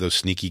companies have those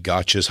sneaky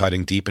gotchas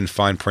hiding deep in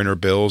fine printer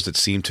bills that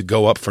seem to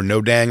go up for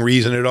no dang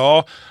reason at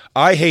all?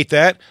 I hate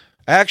that.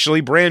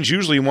 Actually, brands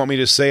usually want me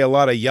to say a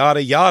lot of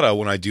yada yada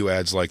when I do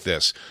ads like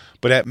this.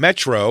 But at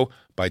Metro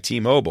by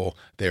T-Mobile,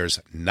 there's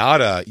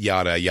nada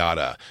yada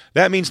yada.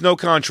 That means no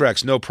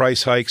contracts, no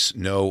price hikes,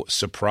 no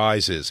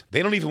surprises.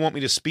 They don't even want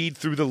me to speed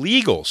through the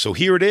legal, so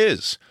here it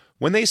is.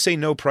 When they say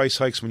no price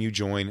hikes when you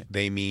join,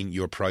 they mean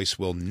your price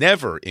will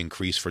never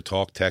increase for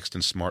talk, text,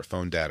 and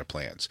smartphone data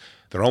plans.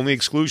 Their only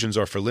exclusions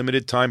are for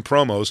limited time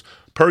promos,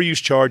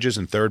 per-use charges,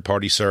 and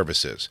third-party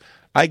services.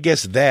 I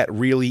guess that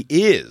really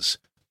is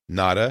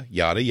nada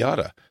yada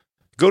yada.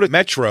 Go to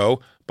Metro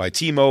by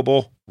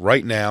T-Mobile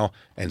right now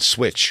and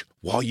switch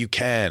while you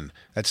can.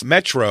 That's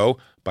Metro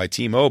by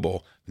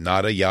T-Mobile,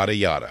 Nada yada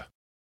yada.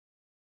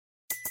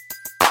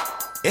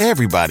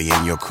 Everybody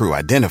in your crew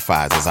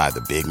identifies as either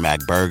Big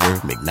Mac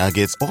Burger,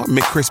 McNuggets, or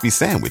McCrispy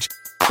Sandwich.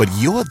 But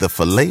you're the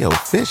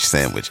Filet-O-Fish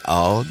Sandwich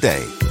all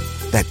day.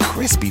 That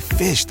crispy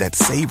fish, that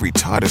savory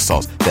tartar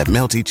sauce, that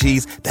melty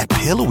cheese, that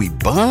pillowy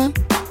bun.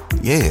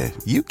 Yeah,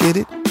 you get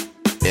it.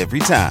 Every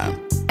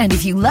time. And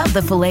if you love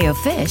the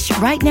Filet-O-Fish,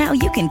 right now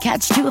you can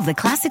catch 2 of the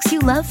classics you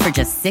love for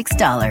just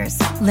 $6.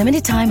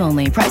 Limited time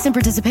only. Price and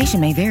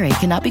participation may vary.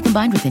 Cannot be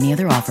combined with any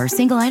other offer.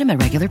 Single item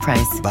at regular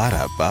price.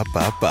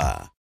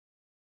 Ba-da-ba-ba-ba.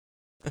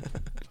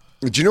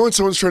 Do you know when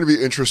someone's trying to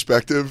be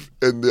introspective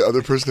and the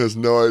other person has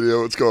no idea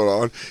what's going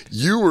on?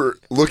 You were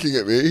looking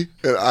at me,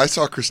 and I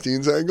saw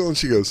Christine's angle, and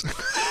she goes,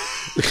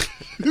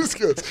 she just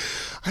goes,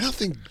 I don't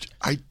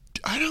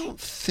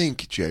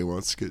think Jay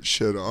wants to get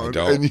shit on. I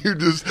don't. And you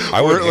just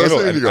I would handle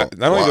listening, it. you go,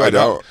 Not only do I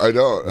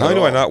don't. Not only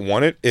do I not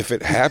want it, if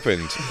it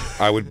happened,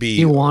 I would be.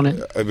 You want it.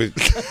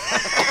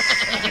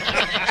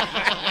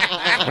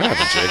 What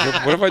happened,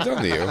 Jacob? What have I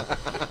done to you?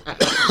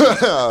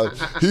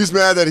 He's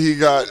mad that he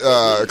got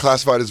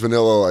classified as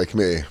vanilla like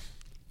me.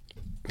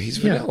 He's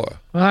vanilla.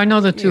 Well, I know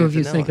the two of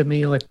you think of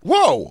me like.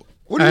 Whoa!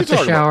 What are you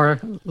talking shower.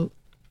 about?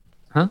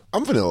 Huh?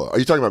 I'm vanilla. Are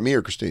you talking about me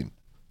or Christine?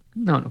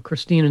 No,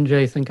 Christine and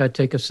Jay think I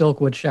take a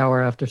Silkwood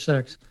shower after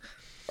sex.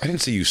 I didn't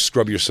say you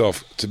scrub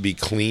yourself to be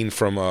clean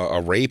from a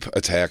rape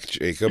attack,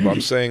 Jacob. I'm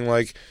saying,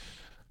 like,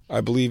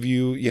 I believe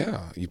you,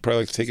 you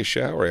probably like to take a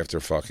shower after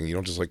fucking. You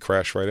don't just, like,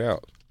 crash right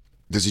out.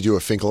 Does he do a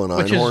Finkel and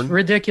Which Einhorn? is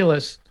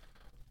ridiculous.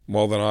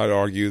 Well, then I'd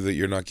argue that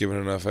you're not giving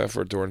enough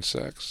effort during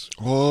sex.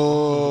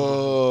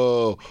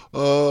 Oh.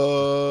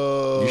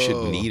 You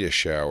should need a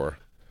shower.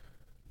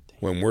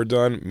 When we're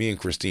done, me and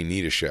Christine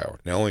need a shower.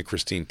 Now only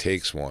Christine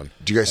takes one.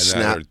 Do you guys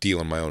snap? I'm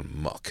dealing my own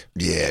muck.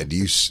 Yeah. Do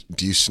you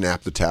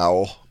snap the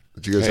towel?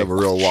 Do you guys have a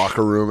real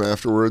locker room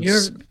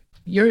afterwards?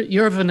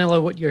 You're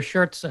vanilla with your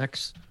shirt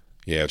sex.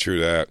 Yeah, true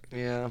that.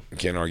 Yeah. I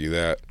can't argue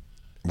that.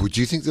 Would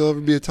you think there'll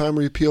ever be a time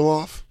where you peel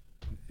off?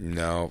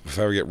 No. If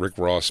I ever get Rick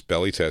Ross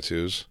belly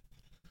tattoos,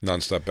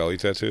 nonstop belly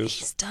tattoos.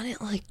 He's done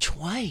it like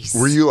twice.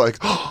 Were you like,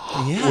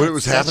 yeah, when it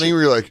was happening,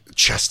 were you like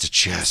chest to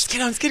chest?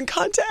 Skin on skin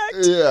contact.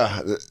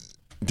 Yeah.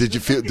 Did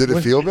you feel? Did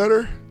it feel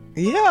better?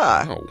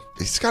 Yeah. No.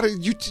 It's got to,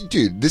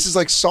 dude. This is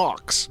like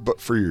socks, but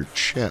for your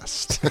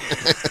chest.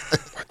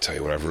 I tell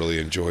you what, I've really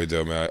enjoyed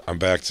though, man. I'm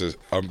back to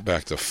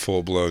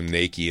full blown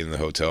naked in the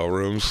hotel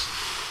rooms,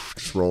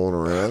 just rolling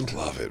around. I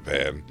love it,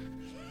 man.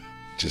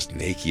 Just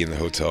naked in the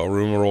hotel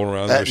room, rolling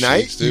around at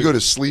night. Sheets, dude. You go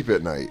to sleep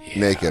at night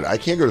naked. I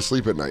can't go to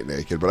sleep at night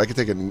naked, but I can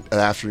take an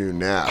afternoon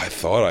nap. I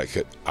thought I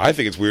could. I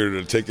think it's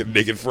weirder to take it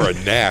naked for a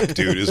nap,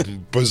 dude. It's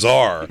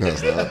bizarre. No,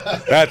 it's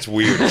not. That's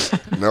weird.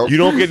 Nope. You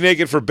don't get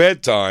naked for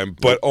bedtime,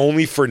 but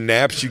only for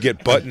naps you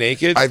get butt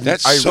naked.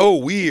 That's so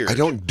weird. I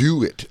don't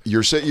do it.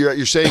 You're saying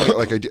it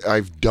like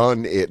I've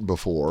done it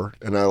before,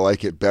 and I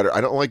like it better.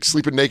 I don't like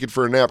sleeping naked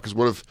for a nap because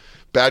what if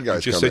bad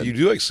guys You just come said in?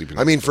 you do like sleeping.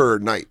 I mean, for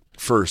night,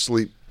 for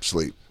sleep.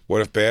 What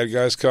if bad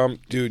guys come?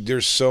 Dude,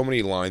 there's so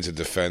many lines of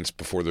defense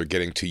before they're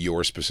getting to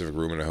your specific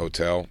room in a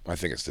hotel. I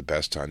think it's the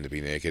best time to be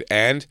naked.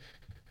 And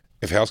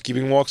if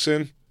housekeeping walks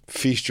in,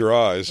 feast your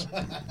eyes.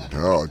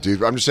 Oh,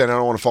 dude, I'm just saying I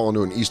don't want to fall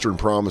into an Eastern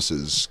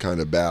Promises kind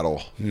of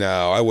battle.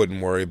 No, I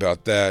wouldn't worry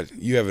about that.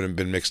 You haven't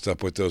been mixed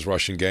up with those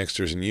Russian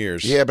gangsters in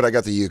years. Yeah, but I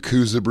got the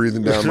Yakuza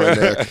breathing down my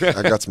neck.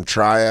 I got some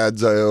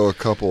triads I owe a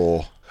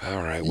couple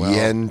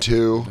yen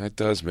to. That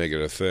does make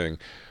it a thing.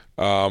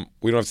 We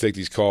don't have to take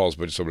these calls,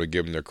 but just I'm going to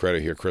give them their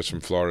credit here. Chris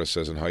from Florida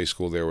says in high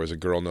school there was a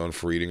girl known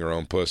for eating her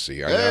own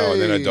pussy. I know. And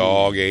then a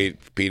dog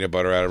ate peanut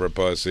butter out of her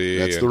pussy.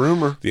 That's the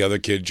rumor. The other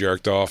kid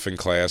jerked off in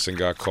class and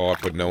got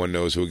caught, but no one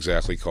knows who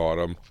exactly caught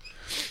him.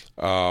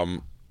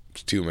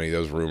 It's too many of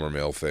those rumor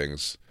mill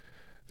things.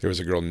 There was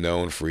a girl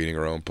known for eating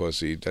her own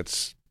pussy.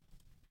 That's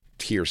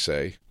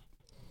hearsay.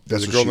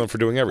 There's a girl known for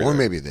doing everything. Or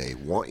maybe they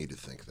want you to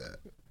think that.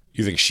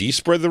 You think she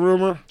spread the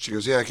rumor? She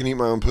goes, yeah, I can eat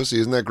my own pussy.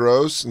 Isn't that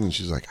gross? And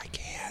she's like, I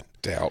can't.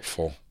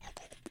 Doubtful.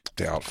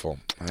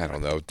 I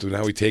don't know.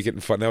 Now we take it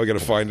and now we got to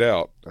find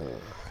out.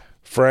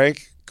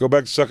 Frank, go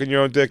back to sucking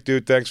your own dick,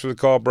 dude. Thanks for the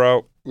call,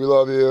 bro. We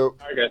love you. All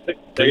right, guys. Take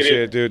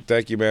Appreciate it, dude.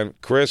 Thank you, man.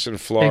 Chris in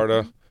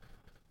Florida.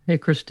 Hey,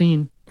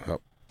 Christine. Oh.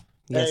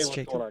 Yes, what's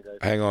Jacob. going on, guys?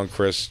 Hang on,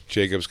 Chris.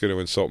 Jacob's going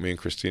to insult me and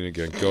Christine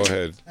again. Go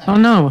ahead. Oh,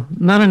 no,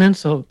 not an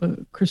insult.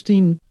 But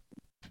Christine,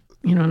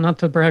 not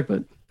to brag,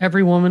 but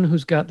every woman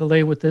who's got to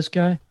lay with this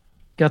guy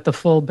got the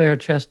full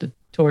bare-chested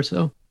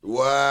torso.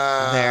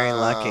 Wow.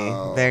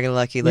 Very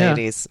lucky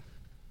ladies.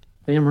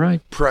 Damn right.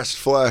 Pressed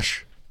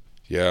flesh.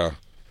 Yeah.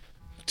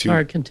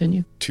 Sorry,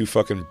 continue. Two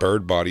fucking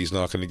bird bodies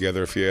knocking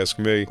together, if you ask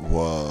me.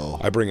 Whoa.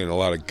 I bring in a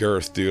lot of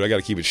girth, dude. I got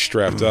to keep it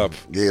strapped up.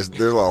 Yes,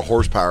 there's a lot of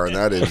horsepower in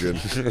that engine.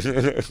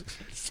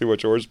 Too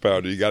much horsepower,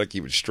 dude. You got to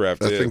keep it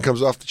strapped in. That thing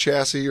comes off the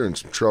chassis, you're in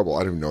some trouble. I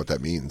don't even know what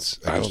that means.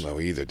 I don't know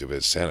either, dude, but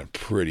it sounded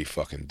pretty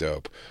fucking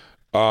dope.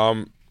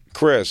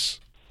 Chris,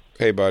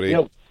 hey, buddy.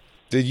 Yep.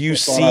 Did you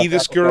see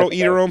this girl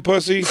eat her own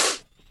pussy?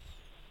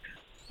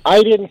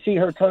 I didn't see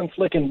her tongue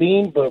flicking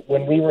bean, but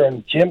when we were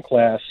in gym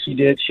class, she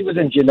did. She was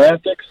in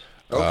gymnastics.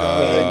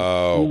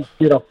 Oh.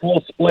 She did a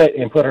full split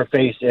and put her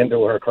face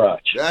into her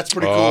crotch. That's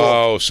pretty cool.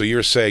 Oh, so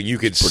you're saying you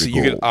could see,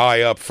 you could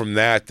eye up from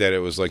that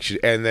it was like she,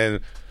 and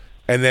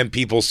then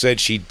people said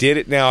she did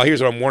it. Now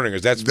here's what I'm wondering: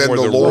 is that's more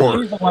the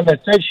lore. She's the one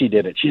that said she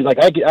did it. She's like,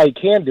 I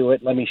can do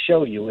it. Let me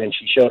show you. And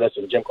she showed us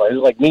in the gym class. It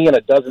was like me and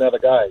a dozen other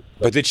guys.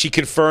 But did she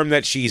confirm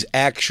that she's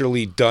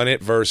actually done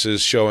it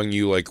versus showing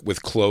you like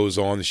with clothes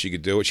on that she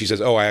could do it? She says,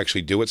 "Oh, I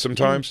actually do it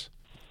sometimes."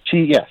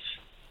 Yes.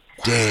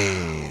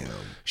 Damn.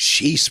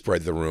 She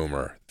spread the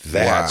rumor.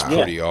 That's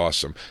pretty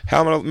awesome.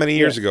 How many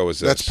years ago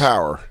was this? That's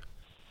power.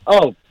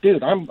 Oh,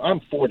 dude,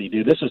 I'm 40,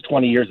 dude. This was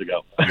 20 years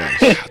ago.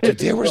 Dude,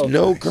 there was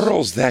no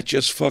girls that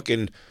just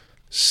fucking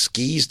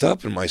skeezed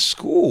up in my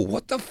school.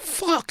 What the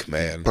fuck,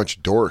 man? Bunch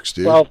of dorks,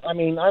 dude. Well, I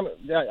mean,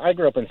 I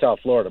grew up in South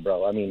Florida,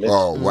 bro. I mean,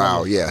 oh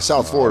wow, yeah,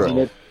 South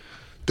Florida.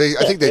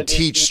 I think they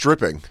teach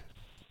stripping.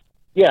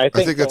 Yeah, I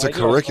think that's a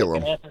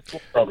curriculum. Like an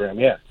program,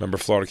 yeah. Remember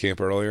Florida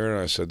Camp earlier,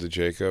 and I said to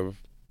Jacob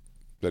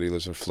that he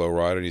lives in Flow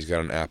Ride and he's got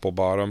an apple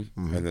bottom,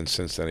 and then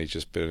since then he's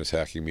just been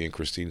attacking me and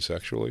Christine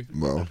sexually.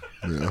 Well,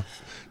 yeah.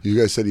 You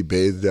guys said he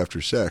bathed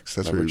after sex.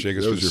 That's Remember where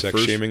Jacob's been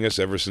sex shaming us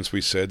ever since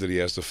we said that he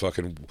has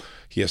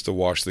to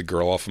wash the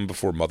girl off him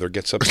before mother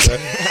gets upset.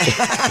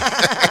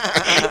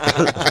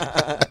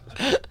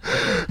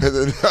 And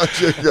then now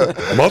Jacob,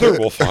 mother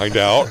will find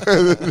out.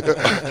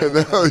 and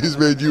now he's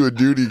made you a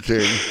duty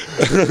king.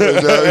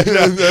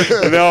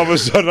 And now all of a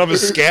sudden I'm a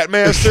scat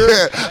master.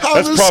 Yeah,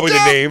 that's probably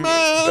the name.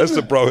 That's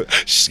the problem.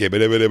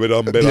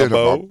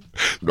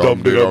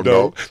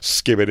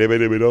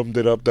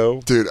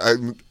 Dude, I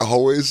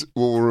always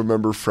will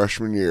remember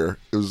freshman year.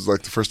 It was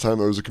like the first time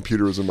there was a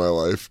computer was in my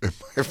life, and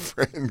my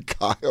friend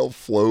Kyle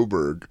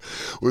Floberg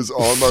was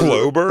on my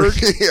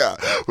Floberg. Yeah,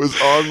 was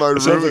on my room.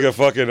 Sounds like a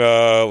fucking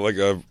like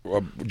a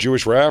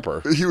Jewish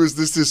rapper. He was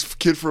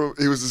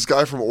this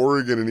guy from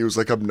Oregon, and he was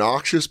like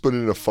obnoxious, but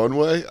in a fun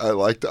way. I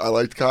liked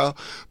Kyle,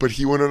 but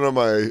he went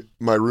on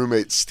my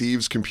roommate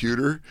Steve's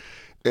computer,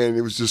 and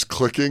it was just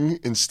clicking,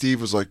 and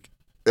Steve was like,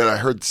 and I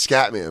heard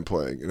Scatman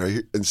playing,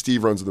 and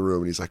Steve runs in the room,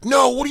 and he's like,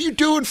 "No, what are you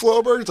doing,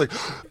 Floberg?" It's like,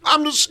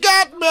 "I'm the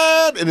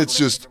Scatman," and it's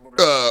just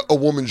a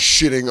woman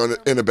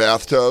shitting in a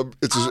bathtub.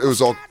 It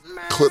was all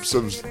clips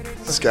of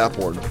scat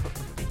porn.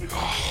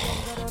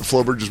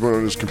 Floberg just went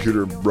on his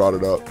computer and brought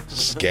it up.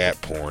 Scat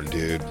porn,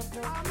 dude.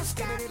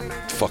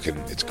 Fucking,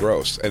 it's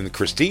gross. And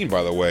Christine,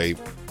 by the way,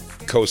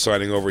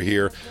 co-signing over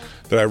here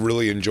that I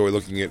really enjoy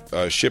looking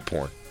at shit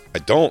porn. I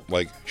don't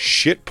like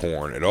shit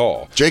porn at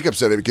all. Jacob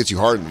said it gets you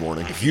hard in the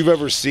morning. If you've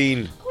ever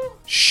seen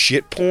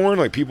shit porn,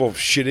 like people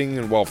shitting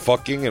and while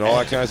fucking and all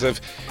that kind of stuff,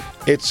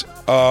 it's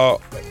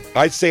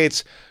I'd say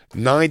it's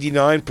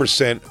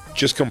 99%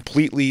 just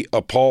completely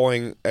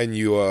appalling, and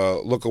you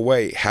look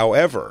away.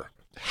 However,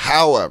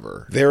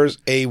 there's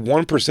a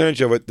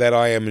 1% of it that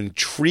I am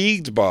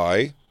intrigued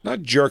by,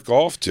 not jerk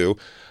off to,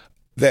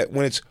 that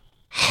when it's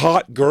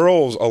hot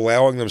girls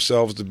allowing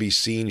themselves to be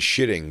seen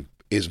shitting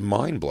is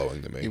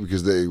mind-blowing to me.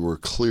 Because they were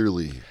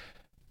clearly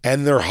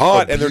and they're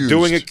hot, abused. and they're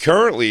doing it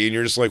currently, and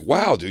you're just like,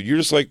 wow, dude, you're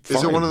just like,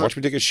 fine, watch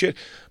me take a shit.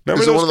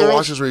 Remember is it those one of the girls?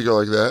 watches where you go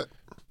like that?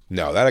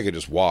 No, that I could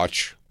just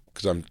watch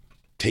because I'm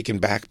taken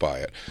back by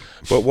it.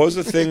 But what was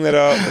the thing that,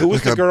 who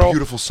was like the girl? A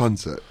beautiful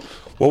sunset.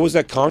 What was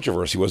that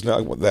controversy?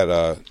 Wasn't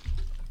that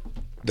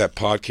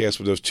podcast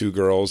with those two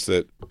girls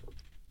that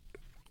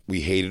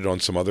we hated on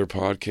some other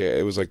podcast?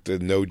 It was like the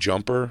No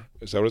Jumper.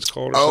 Is that what it's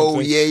called?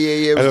 Oh,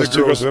 yeah. And those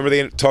two girls. Remember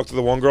they talked to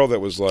the one girl that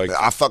was like,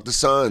 I fucked the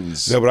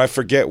Suns. No, but I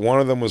forget. One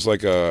of them was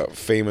like a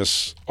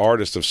famous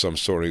artist of some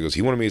sort. He goes,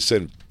 he wanted me to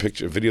send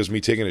videos of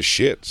me taking a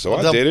shit. So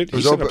I did it. It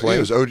was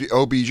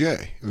OBJ.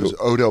 It was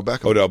Odell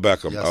Beckham. Odell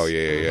Beckham. Yes. Oh,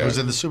 yeah. It was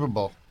in the Super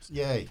Bowl.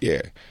 Yay.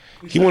 Yeah.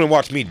 He wanted to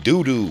watch me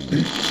doo-doo.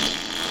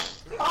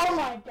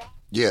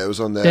 Yeah, it was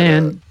on that.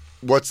 Dan,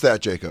 what's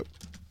that, Jacob?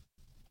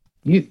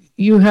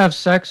 You have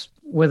sex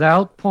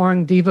without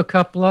pouring Diva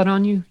Cup blood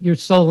on you? You're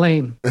so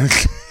lame.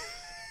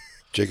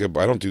 Jacob,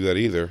 I don't do that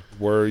either.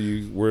 Where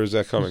is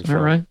that coming from?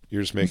 Right?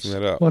 You're just making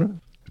that up.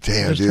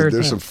 Damn, dude,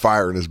 there's some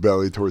fire in his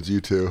belly towards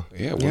you two.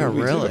 Yeah,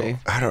 really.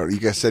 I don't. You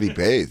guys said he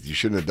bathed. You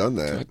shouldn't have done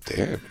that. God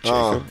damn,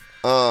 Jacob.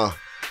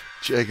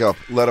 Jacob,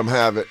 let him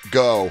have it.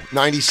 Go.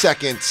 90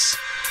 seconds.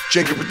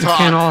 Jacob and Todd,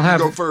 Can't all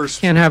have go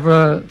first. Can't have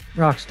a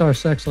rock star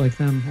sex like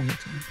them all the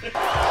time.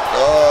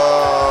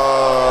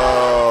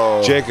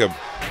 Oh, Jacob,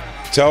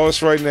 tell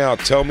us right now.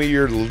 Tell me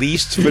your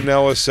least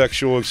vanilla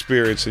sexual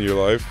experience in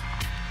your life.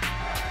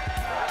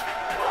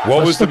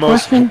 What was the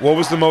most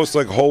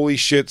like holy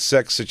shit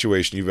sex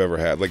situation you've ever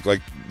had? Like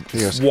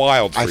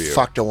wild for you. I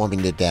fucked a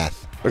woman to death.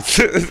 He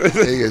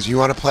goes, you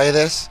want to play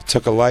this?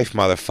 Took a life,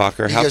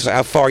 motherfucker.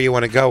 How far you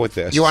want to go with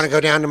this? You want to go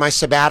down to my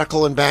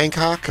sabbatical in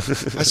Bangkok?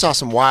 I saw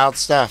some wild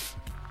stuff.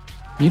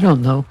 You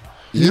don't know.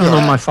 You don't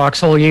know my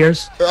foxhole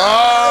years. Oh,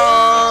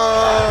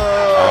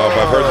 but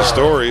I've heard the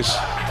stories.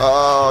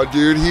 Oh,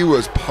 dude, he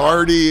was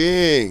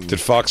partying.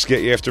 Did Fox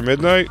get you after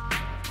midnight?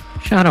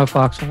 Shout out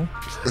foxhole.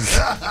 Is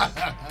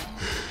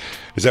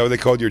that what they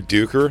called your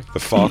duker? The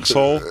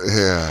foxhole?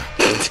 Yeah.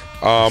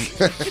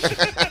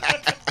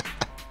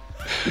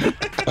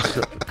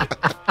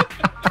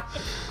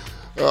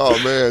 Oh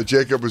man,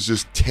 Jacob was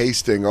just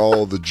tasting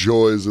all the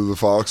joys of the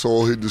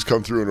foxhole. He'd just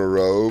come through in a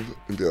robe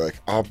and be like,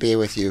 "I'll be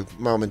with you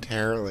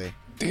momentarily."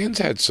 You've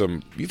had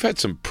some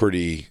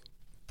pretty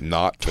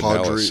not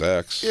vanilla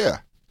sex. Yeah.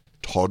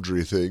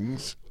 Tawdry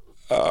things.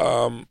 But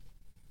I'm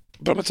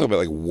not talking about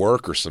like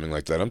work or something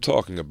like that. I'm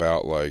talking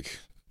about like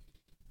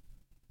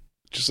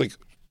just like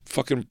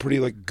fucking pretty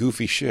like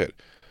goofy shit.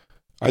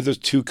 I had those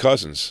two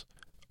cousins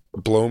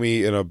blow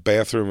me in a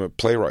bathroom at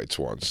Playwrights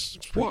once.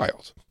 It's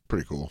wild.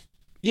 Pretty cool.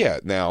 Yeah,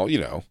 now,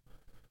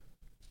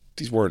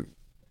 these weren't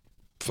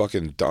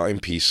fucking dime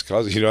piece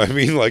cousins. You know what I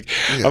mean? Like,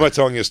 yeah. I'm not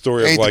telling you a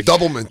story of like the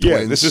Doublemint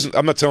twins.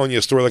 I'm not telling you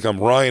a story like I'm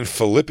Ryan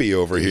Filippi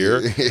over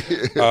here.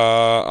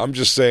 I'm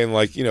just saying,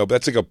 like,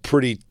 that's like a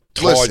pretty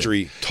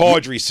tawdry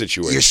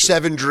situation. You're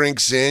 7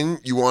 drinks in.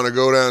 You want to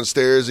go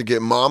downstairs and get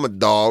mama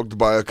dogged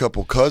by a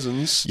couple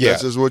cousins. Yeah.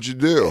 This is what you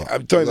do.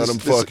 I'm telling you,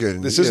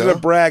 this isn't a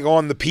brag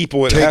on the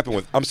people it happened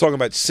with. I'm talking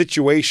about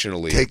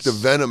situationally. Take the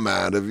venom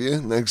out of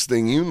you. Next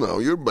thing you know,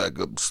 you're back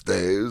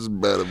upstairs.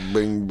 Bada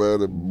bing,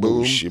 bada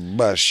boom.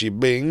 Bashy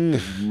bing.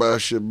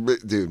 Bashy bing.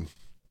 Dude.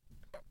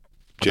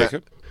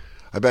 Jacob?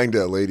 I banged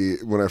a lady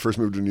when I first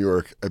moved to New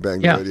York. I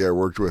banged a lady I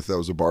worked with that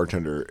was a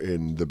bartender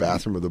in the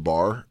bathroom of the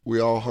bar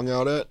we all hung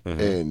out at. Mm-hmm.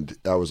 And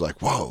I was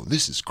like, whoa,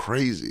 this is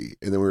crazy.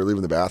 And then we were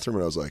leaving the bathroom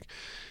and I was like,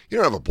 you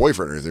don't have a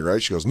boyfriend or anything,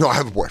 right? She goes, no, I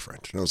have a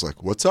boyfriend. And I was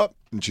like, what's up?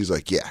 And she's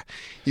like, yeah,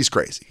 he's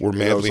crazy. We're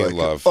madly in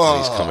love and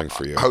he's coming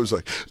for you. I was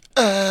like,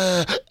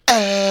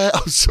 I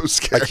was so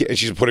scared. And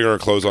she's putting her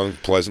clothes on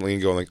pleasantly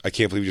and going like, I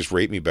can't believe you just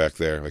raped me back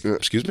there. Like,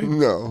 excuse me?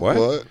 No.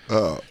 What?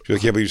 Oh. She's like,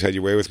 I can't believe you just had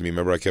your way with me.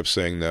 Remember I kept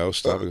saying no?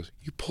 Stop. I goes,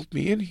 you pulled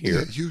me in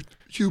here. Yeah,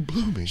 you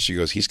blew me. She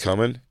goes, he's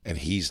coming and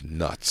he's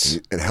nuts.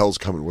 And hell's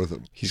coming with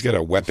him. He's got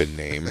a weapon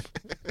name.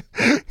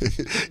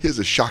 He has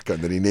a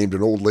shotgun that he named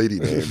an old lady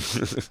name.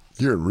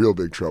 You're in real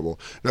big trouble.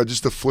 Now,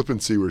 just the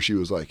flippancy where she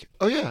was like,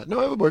 oh yeah, no,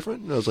 I have a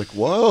boyfriend. And I was like,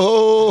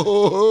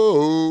 whoa,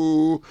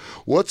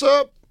 what's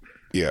up?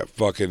 Yeah,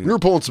 fucking. You were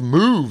pulling some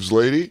moves,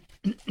 lady.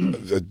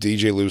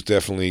 DJ Lou's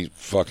definitely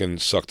fucking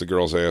sucked a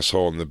girl's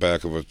asshole in the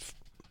back of a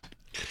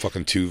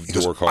fucking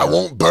 2-door car. I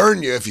won't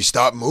burn you if you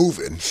stop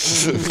moving.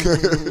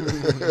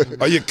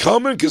 Are you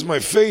coming? Because my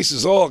face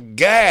is all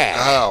gas.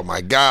 Oh,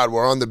 my God.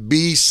 We're on the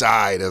B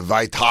side of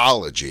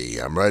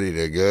Vitology. I'm ready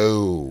to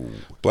go.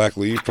 Black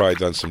Lee, you've probably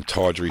done some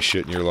tawdry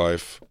shit in your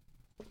life.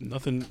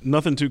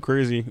 Nothing too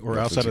crazy or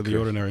outside of the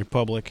ordinary. In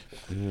public.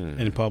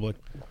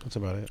 That's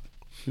about it.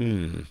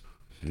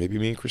 Maybe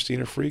me and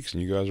Christine are freaks,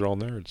 and you guys are all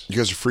nerds. You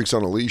guys are freaks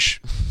on a leash.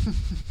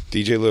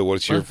 DJ Lou,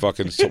 what's your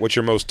what's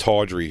your most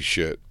tawdry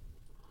shit?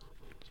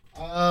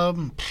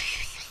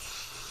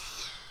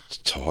 It's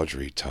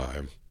tawdry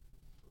time.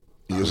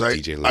 Because I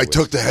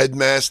took the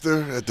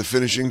headmaster at the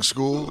finishing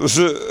school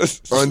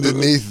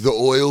underneath the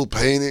oil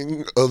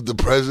painting of the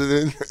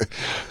president.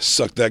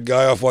 Sucked that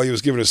guy off while he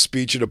was giving a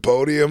speech at a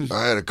podium.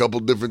 I had a couple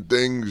different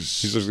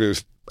things.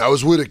 I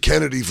was with a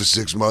Kennedy for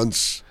 6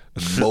 months.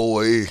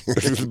 Boy.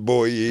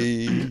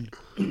 Boy.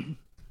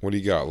 What do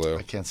you got, Lou?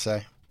 I can't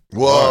say.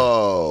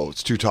 Whoa.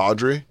 It's too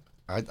tawdry?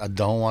 I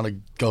don't want to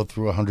go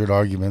through 100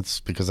 arguments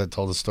because I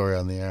told a story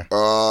on the air.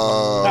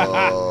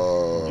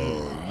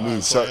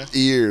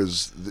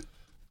 Ears.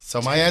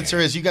 So my answer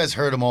is you guys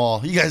heard them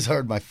all. You guys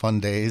heard my fun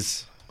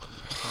days.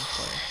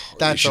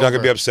 That's You're not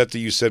going to be upset that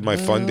you said my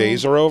fun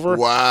days are over?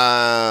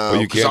 Wow.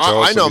 Well, you can't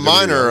tell us I know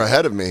mine are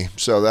ahead of me,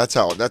 so that's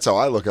how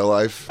I look at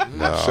life.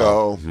 No,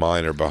 so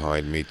mine are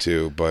behind me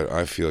too, but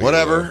I feel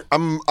whatever.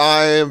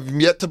 I am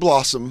yet to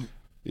blossom.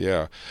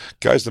 Yeah.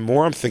 Guys, the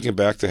more I'm thinking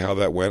back to how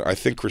that went, I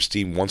think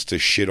Christine wants to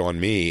shit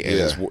on me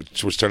and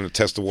was trying to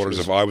test the waters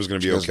if I was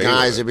going to be okay.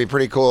 Guys, it'd be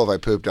pretty cool if I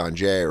pooped on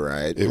Jay,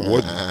 right? It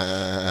would.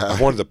 I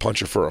wanted to punch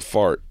her for a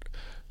fart.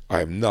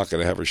 I am not going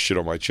to have her shit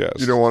on my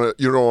chest. You don't want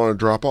to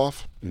drop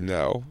off?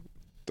 No.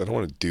 I don't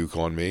want to duke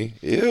on me.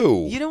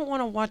 Ew. You don't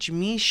want to watch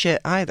me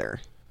shit either.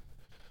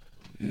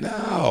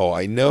 No,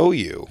 I know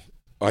you.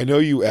 I know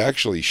you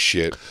actually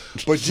shit.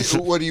 But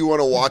what do you want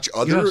to watch?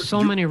 You have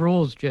so many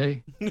rules,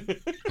 Jay.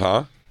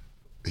 Huh?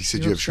 He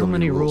said you have so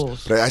many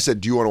rules. But I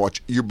said, do you want to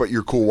watch? But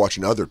you're cool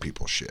watching other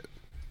people shit.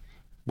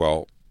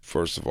 Well,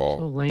 first of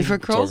all, if a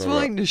girl's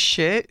willing to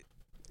shit,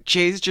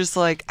 Jay's just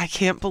like, I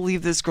can't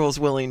believe this girl's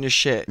willing to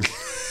shit.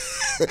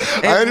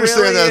 I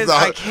understand really that.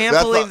 I can't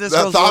believe this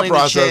girl's willing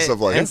to shit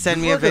and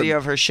send me a video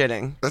of her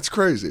shitting. That's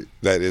crazy.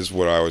 That is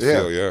what I would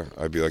feel. Yeah,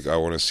 I'd be like, I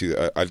want to see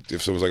that.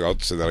 If someone's like, I'll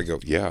say that, I go,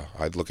 yeah,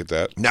 I'd look at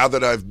that. Now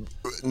that I've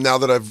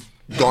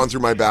gone through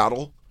my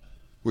battle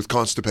with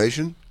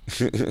constipation,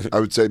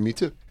 I would say me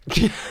too.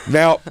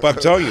 Now, but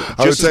I'm telling you,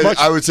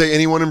 I would say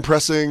anyone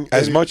impressing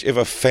much if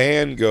a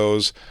fan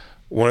goes,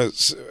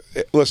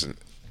 listen,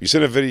 you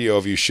send a video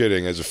of you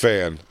shitting as a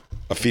fan,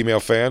 a female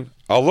fan,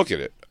 I'll look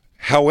at it.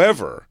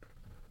 However,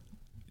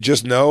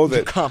 just know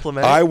that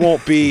I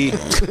won't be.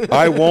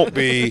 I will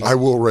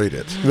rate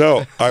it.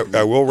 No,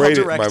 I will rate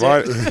it in my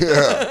mind.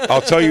 Yeah.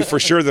 I'll tell you for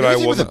sure that I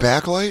will. With a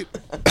backlight?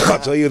 I'll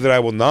tell you that I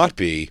will not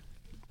be.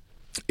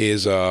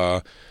 Is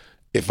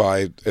if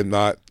I am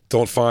not,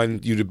 don't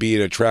find you to be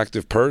an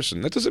attractive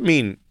person. That doesn't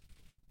mean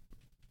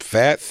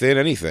fat, thin,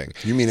 anything.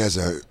 You mean as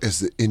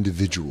the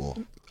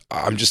individual?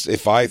 I'm just,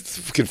 if I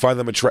find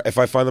them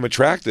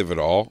attractive at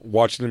all,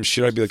 watching them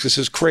shit, I'd be like, this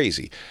is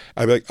crazy.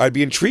 I'd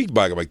be intrigued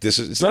by it. I'm like,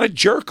 it's not a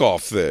jerk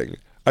off thing.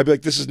 I'd be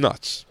like, this is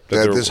nuts.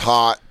 That this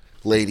hot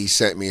lady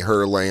sent me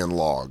her laying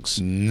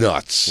logs.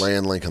 Nuts.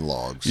 Laying Lincoln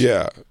logs.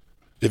 Yeah.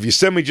 If you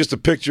send me just a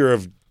picture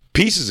of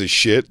pieces of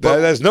shit, I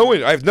have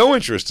no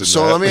interest in that.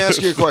 So let me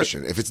ask you a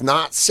question. If it's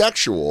not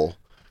sexual,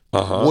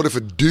 what if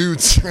a dude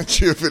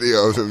sent you a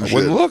video of him?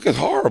 Well, look, it's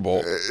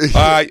horrible.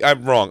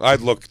 I'm wrong.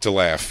 I'd look to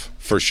laugh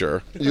for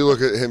sure. You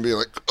look at him being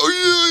like,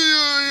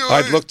 oh yeah.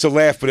 I'd look to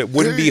laugh, but it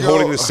wouldn't be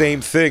holding the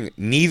same thing.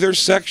 Neither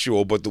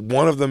sexual, but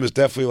one of them is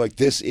definitely like,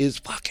 this is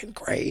fucking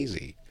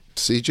crazy.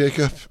 See,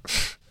 Jacob,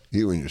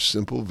 you and your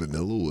simple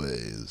vanilla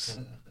ways.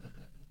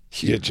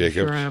 Yeah,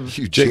 Jacob.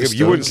 Sure Jacob,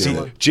 you wouldn't see.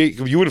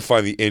 Jacob, you wouldn't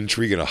find the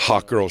intrigue in a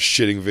hot girl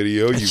shitting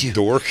video. You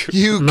dork.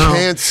 You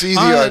can't see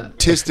the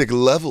artistic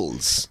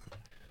levels.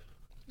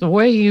 The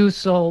way you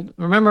sold.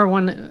 Remember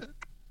when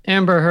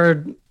Amber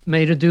Heard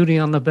made a duty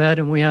on the bed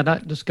and we had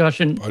that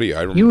discussion? Buddy,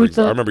 I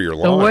remember your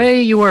line. The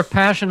way you were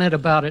passionate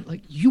about it,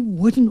 like you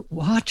wouldn't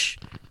watch.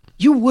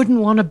 You wouldn't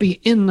want to be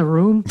in the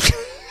room.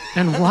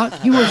 And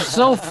what you were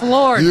so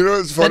floored. You know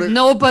what's funny? That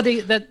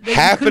nobody that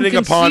happening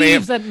upon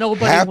that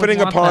nobody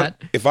would want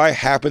that. If I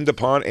happened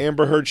upon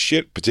Amber Heard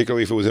shit,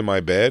 particularly if it was in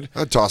my bed,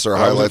 I'd toss her a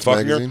Highlights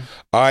magazine.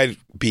 I'd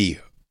be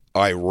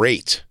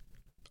irate.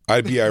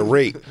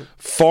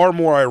 Far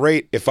more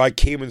irate if I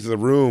came into the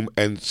room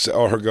and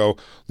saw her go,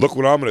 "Look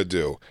what I'm gonna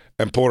do,"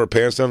 and pull her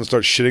pants down and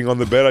start shitting on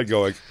the bed. I'd go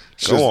like,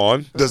 "Go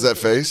on." Does that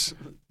face?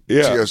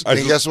 Yeah. She goes,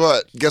 hey, guess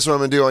what? Guess what I'm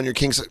gonna do on your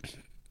king size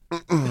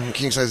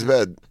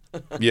bed.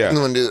 Yeah. I'm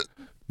gonna do it.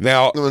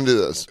 Now I'm gonna do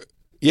this.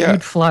 Yeah.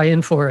 You'd fly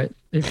in for it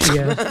if she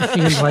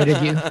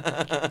invited you.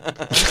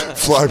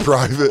 Fly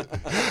private.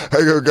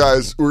 I go,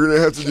 guys, we're gonna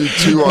have to do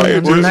 2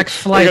 on the next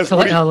flight to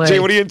LA. Jay,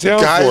 what are you in town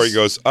for? He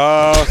goes,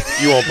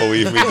 you won't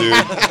believe me, dude.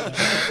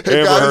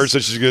 Amber Heard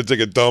said she's gonna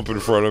take a dump in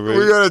front of me.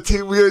 We gotta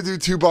do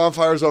 2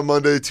 bonfires on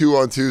Monday, 2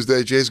 on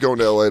Tuesday. Jay's going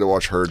to LA to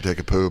watch Heard take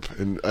a poop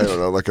in, I don't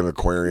know, like an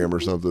aquarium or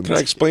something. Can I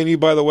explain to you,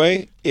 by the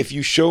way? If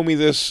you show me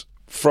this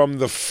from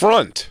the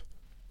front,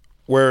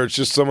 where it's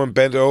just someone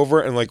bent over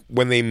and like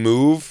when they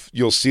move,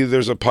 you'll see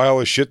there's a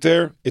pile of shit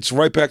there. It's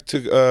right back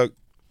to,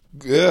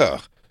 I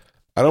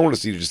don't want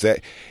to see just that.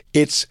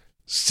 It's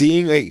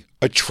seeing a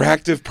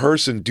attractive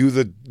person do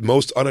the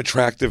most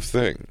unattractive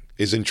thing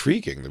is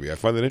intriguing to me. I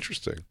find that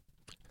interesting.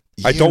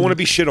 Yeah. I don't want to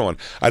be shit on.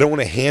 I don't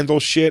want to handle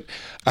shit.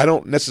 I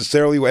don't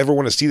necessarily ever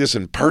want to see this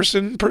in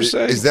person per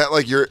se. Is that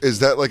like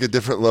a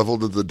different level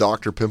to the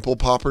Dr. Pimple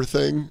Popper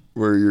thing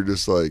where you're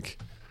just like,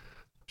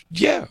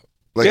 yeah.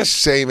 Like yes.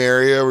 Same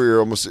area where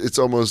you're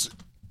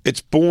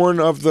it's born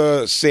of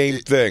the same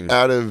thing.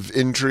 Out of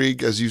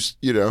intrigue as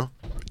you know.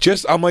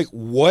 Just I'm like,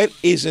 what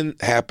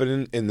isn't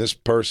happening in this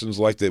person's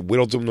life that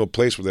whittled them to a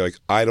place where they're like,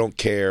 I don't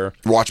care.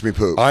 Watch me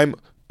poop. I'm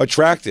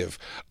attractive.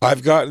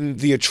 I've gotten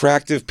the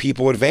attractive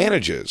people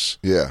advantages.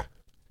 Yeah.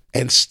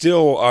 And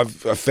still I've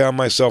found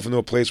myself into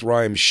a place where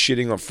I am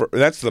shitting on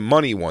that's the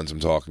money ones I'm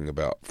talking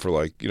about for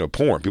like,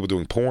 porn. People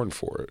doing porn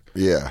for it.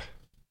 Yeah.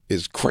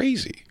 Is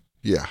crazy.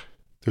 Yeah.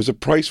 There's a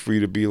price for you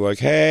to be like,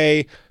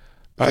 hey.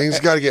 Things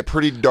got to get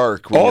pretty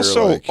dark.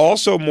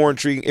 Also more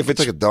intriguing if it's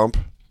like a dump.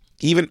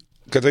 Even,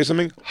 can I tell you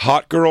something?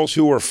 Hot girls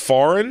who are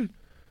foreign,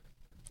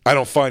 I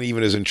don't find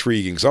even as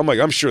intriguing. So I'm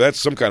like, I'm sure that's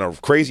some kind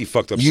of crazy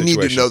fucked up situation. You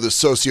need to know the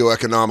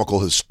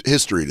socioeconomical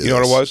history to this. You know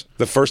what it was?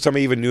 The first time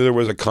I even knew there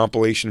was a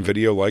compilation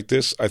video like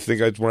this, I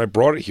think when I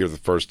brought it here the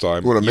first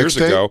time, years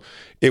ago,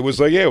 it was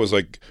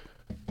like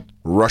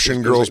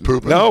Russian girls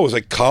pooping? No, it was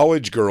like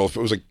college girls.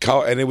 It was like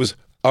and it was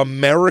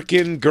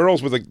American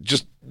girls with like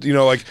just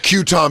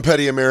cute Tom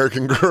Petty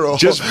American girl,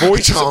 just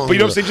voices. But you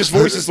know what I'm saying? Just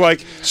voices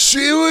like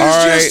she was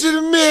just an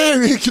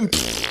American.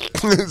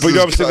 But you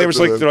know what I'm saying? They were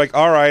like, they're like,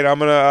 all right, I'm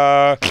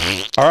gonna,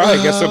 all right,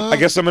 I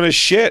guess I'm gonna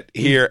shit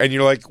here, and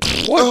you're like,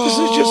 what? This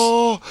is just.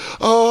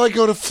 I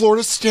go to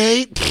Florida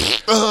State.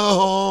 Think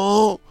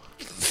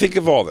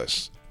of all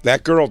this.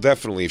 That girl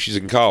definitely, if she's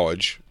in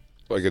college,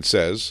 like it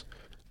says,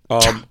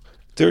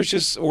 there's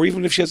just, or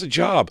even if she has a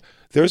job.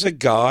 There's a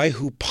guy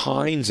who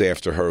pines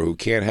after her,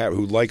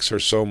 who likes her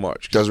so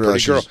much. Doesn't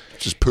realize she's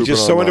just pooping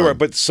just so into her.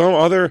 But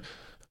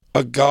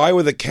a guy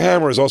with a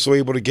camera is also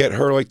able to get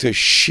her like to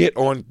shit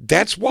on.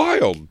 That's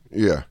wild.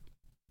 Yeah.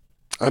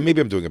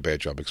 Maybe I'm doing a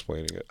bad job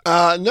explaining it.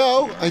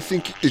 No, I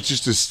think it's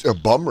just a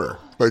bummer.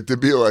 Like to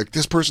be like,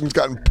 this person's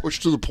gotten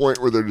pushed to the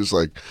point where they're just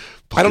like.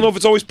 I don't know if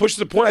it's always pushed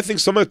to the point. I think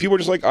some of the people are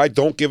just like, I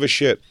don't give a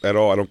shit at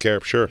all. I don't care.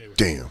 Sure.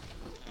 Damn.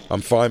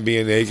 I'm fine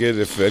being naked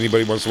if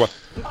anybody wants to watch.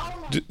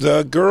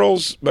 The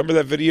girls, remember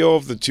that video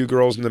of the 2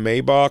 girls in the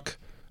Maybach?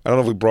 I don't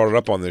know if we brought it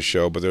up on this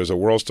show, but there's a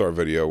World Star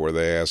video where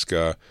they ask,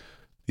 you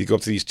go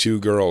up to these 2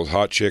 girls,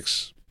 hot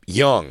chicks,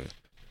 young,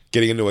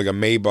 getting into like a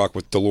Maybach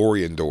with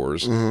DeLorean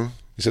doors. Mm-hmm.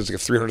 He says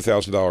it's like a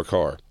 $300,000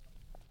 car.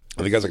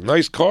 And the guy's like,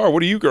 nice car. What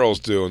do you girls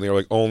do? And they're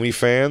like,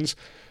 OnlyFans.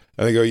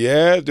 And they go,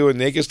 yeah, doing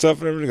naked stuff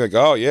and everything. Like,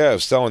 oh, yeah,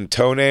 selling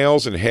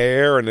toenails and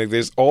hair. And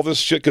there's all this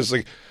shit because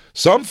like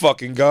some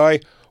fucking guy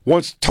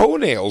wants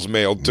toenails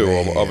mailed to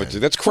him of it.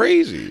 That's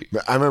crazy.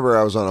 I remember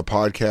I was on a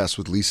podcast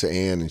with Lisa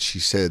Ann, and she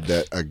said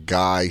that a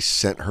guy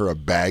sent her a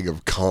bag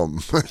of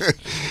cum.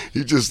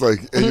 You just like,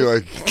 and you're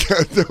like,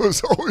 God, that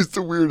was always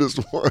the weirdest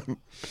one.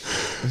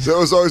 So that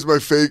was always my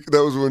fake.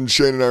 That was when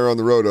Shane and I were on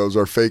the road. That was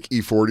our fake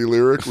E40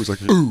 lyric. It was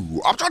like,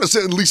 ooh, I'm trying to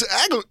send Lisa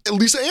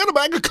Ann a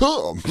bag of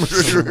cum.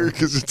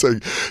 Because it's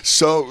like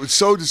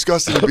so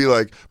disgusting to be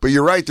like, but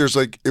you're right. There's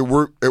like, it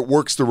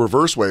works the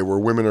reverse way where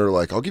women are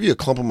like, I'll give you a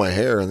clump of my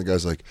hair. And the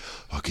guy's like,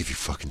 I'll give you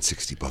fucking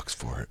 $60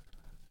 for it.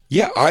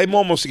 Yeah, I'm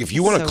almost like, if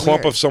you want a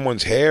clump of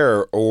someone's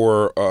hair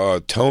or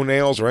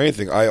toenails or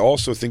anything, I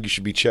also think you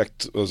should be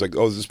checked. I was like,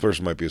 oh, this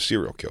person might be a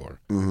serial killer.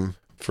 Mm-hmm.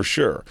 For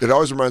sure. It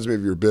always reminds me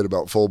of your bit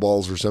about full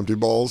balls versus empty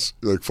balls.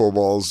 Like full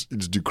balls, you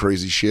just do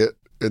crazy shit,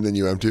 and then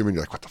you empty them, and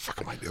you're like, what the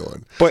fuck am I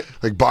doing? But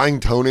like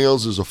buying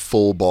toenails is a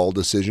full ball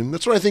decision.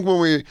 That's what I think when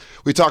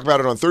we talk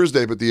about it on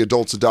Thursday, but the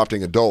adults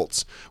adopting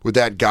adults, with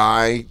that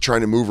guy trying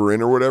to move her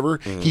in or whatever,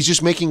 he's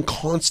just making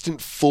constant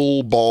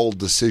full ball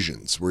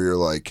decisions where you're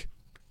like,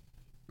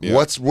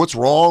 what's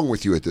wrong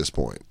with you at this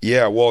point?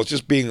 Yeah, well, it's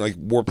just being like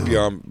warped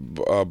beyond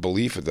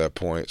belief at that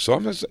point. So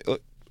I'm just,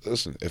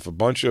 listen, if a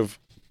bunch of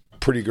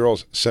pretty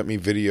girls sent me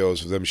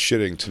videos of them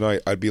shitting tonight,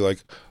 I'd be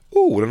like,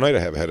 ooh, what a night I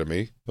have ahead of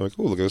me. I'm like,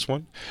 ooh, look at this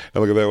one.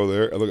 And look at that over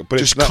there. And look, but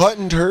just it's not,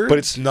 cutting turds? But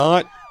it's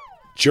not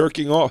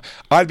jerking off.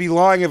 I'd be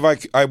lying if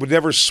I would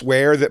never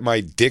swear that my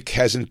dick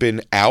hasn't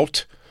been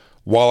out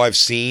while I've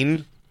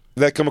seen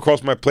that come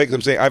across my plate. 'Cause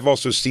I'm saying I've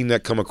also seen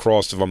that come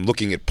across if I'm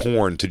looking at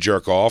porn to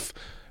jerk off.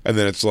 And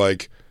then it's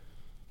like,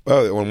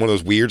 on one of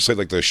those weird sites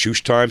like the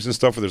shoosh times and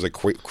stuff where there's like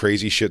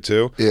crazy shit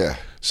too. Yeah.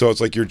 So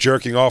it's like you're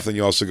jerking off, and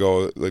you also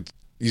go like,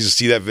 you just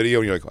see that video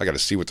and you're like, I got to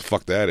see what the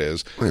fuck that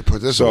is. Let me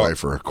put this away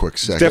for a quick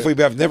second.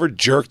 Definitely, I've never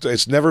jerked.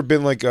 It's never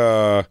been like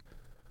a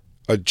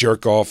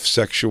jerk off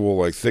sexual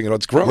like thing.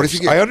 It's gross. What if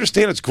you I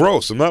understand it's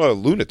gross. I'm not a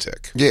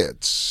lunatic. Yeah,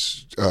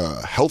 it's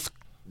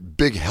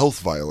big health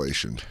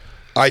violation.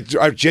 I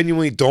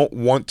genuinely don't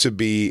want to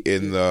be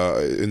in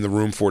the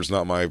room for it. It's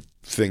not my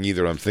thing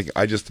either. I'm thinking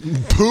I just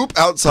poop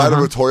outside of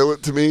a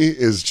toilet to me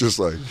is just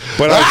like.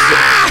 But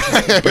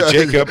but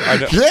Jacob, I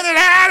know, get it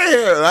out of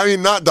here. I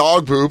mean, not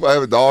dog poop. I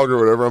have a dog or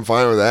whatever. I'm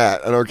fine with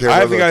that. I don't care.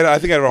 I think I'd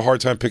have a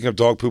hard time picking up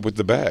dog poop with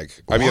the bag.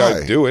 I mean,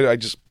 I'd do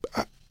it.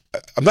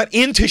 I'm not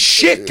into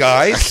shit,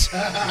 guys.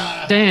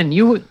 Dan,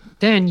 you're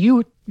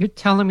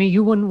telling me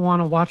you wouldn't want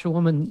to watch a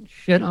woman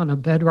shit on a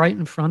bed right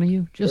in front of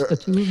you? Just the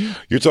two of you?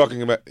 You're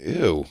talking about,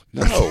 ew,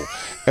 no.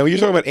 And when you're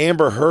talking about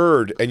Amber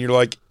Heard, and you're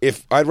like,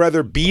 if I'd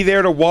rather be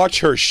there to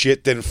watch her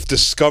shit than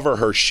discover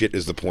her shit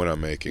is the point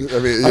I'm making. I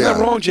mean, I'm not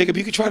wrong, Jacob.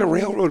 You can try to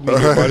railroad me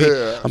here, buddy.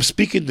 I'm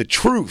speaking the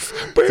truth.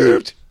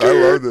 Dude, I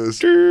love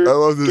this. I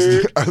love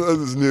this. I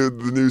love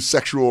the new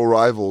sexual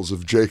rivals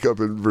of Jacob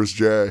and versus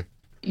Jay.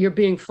 You're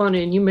being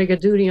funny and you make a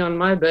duty on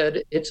my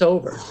bed, it's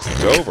over.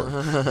 It's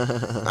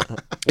over.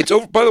 It's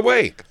over. By the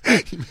way,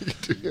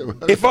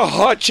 if a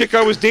hot chick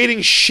I was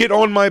dating shit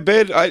on my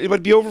bed, it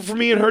would be over for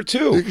me and her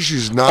too. Because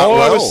she's not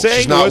well. I was saying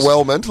she's not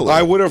well mentally.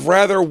 I would have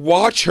rather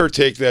watch her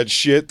take that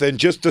shit than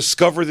just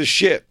discover the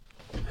shit.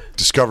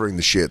 Discovering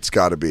the shit's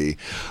got to be.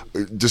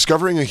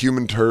 Discovering a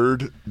human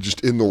turd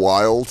just in the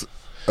wild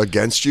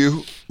against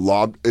you,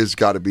 is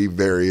got to be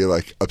very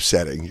like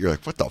upsetting. You're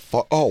like, what the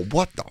fuck? Oh,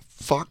 what the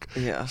fuck?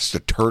 Yeah. Just a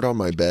turd on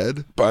my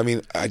bed? But I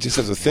mean, I just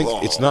have to think,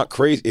 it's not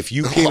crazy. If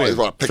you came in,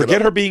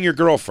 forget her being your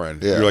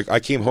girlfriend. Yeah. You're like, I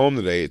came home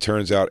today. It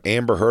turns out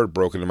Amber Heard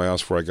broke into my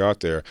house before I got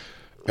there.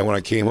 And when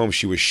I came home,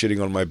 she was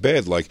shitting on my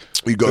bed. Like,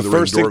 you go the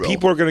first thing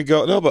people are going to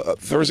go, no, but the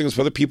first thing is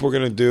other people are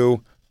going to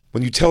do,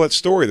 when you tell that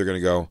story, they're going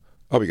to go,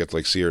 oh, we got to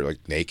like see her like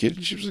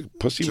naked. She was like,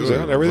 pussy was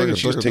out and everything, and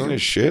she was taking a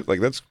shit. Like,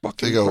 that's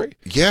fucking great.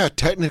 Yeah,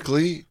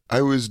 technically,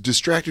 I was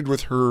distracted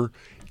with her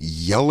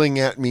yelling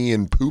at me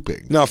and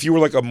pooping. Now, if you were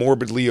like a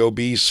morbidly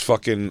obese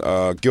fucking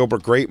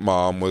Gilbert Grape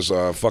mom was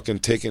fucking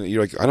taking,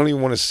 you're like, I don't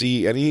even want to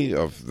see any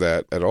of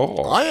that at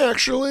all. I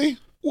actually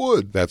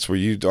would. That's where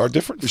you are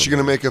different. Is she going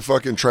to make a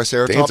fucking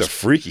Triceratops? Dan's a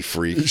freaky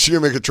freak. Is she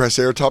going to make a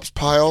Triceratops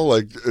pile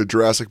like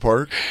Jurassic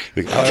Park?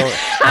 I'm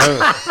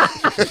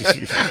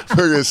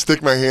going to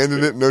stick my hand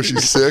in it and know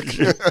she's sick.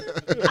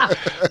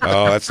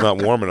 Oh, that's not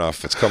warm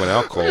enough. It's coming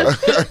out cold.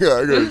 I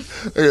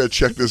gotta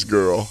check this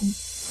girl.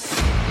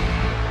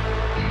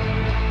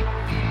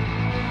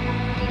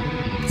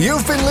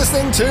 You've been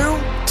listening to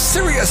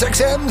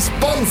SiriusXM's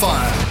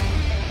Bonfire.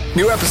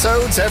 New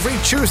episodes every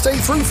Tuesday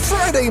through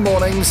Friday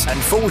mornings, and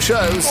full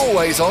shows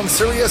always on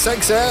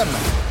SiriusXM.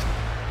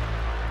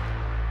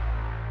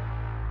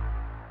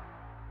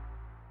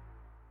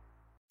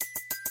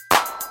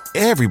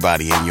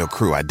 Everybody in your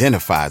crew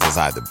identifies as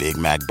either Big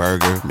Mac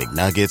Burger,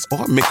 McNuggets,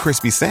 or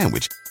McCrispy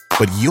Sandwich.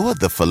 But you're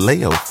the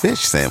Filet-O-Fish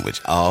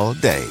Sandwich all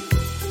day.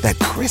 That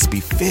crispy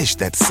fish,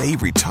 that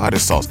savory tartar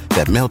sauce,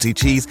 that melty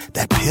cheese,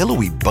 that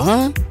pillowy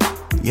bun.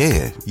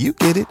 Yeah, you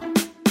get it.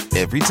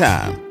 Every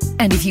time.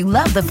 And if you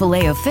love the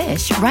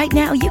Filet-O-Fish, right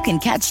now you can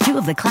catch two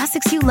of the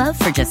classics you love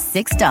for just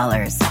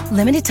 $6.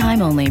 Limited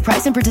time only.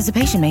 Price and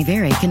participation may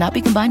vary. Cannot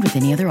be combined with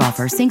any other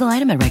offer. Single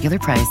item at regular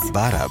price.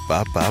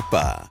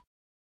 Ba-da-ba-ba-ba.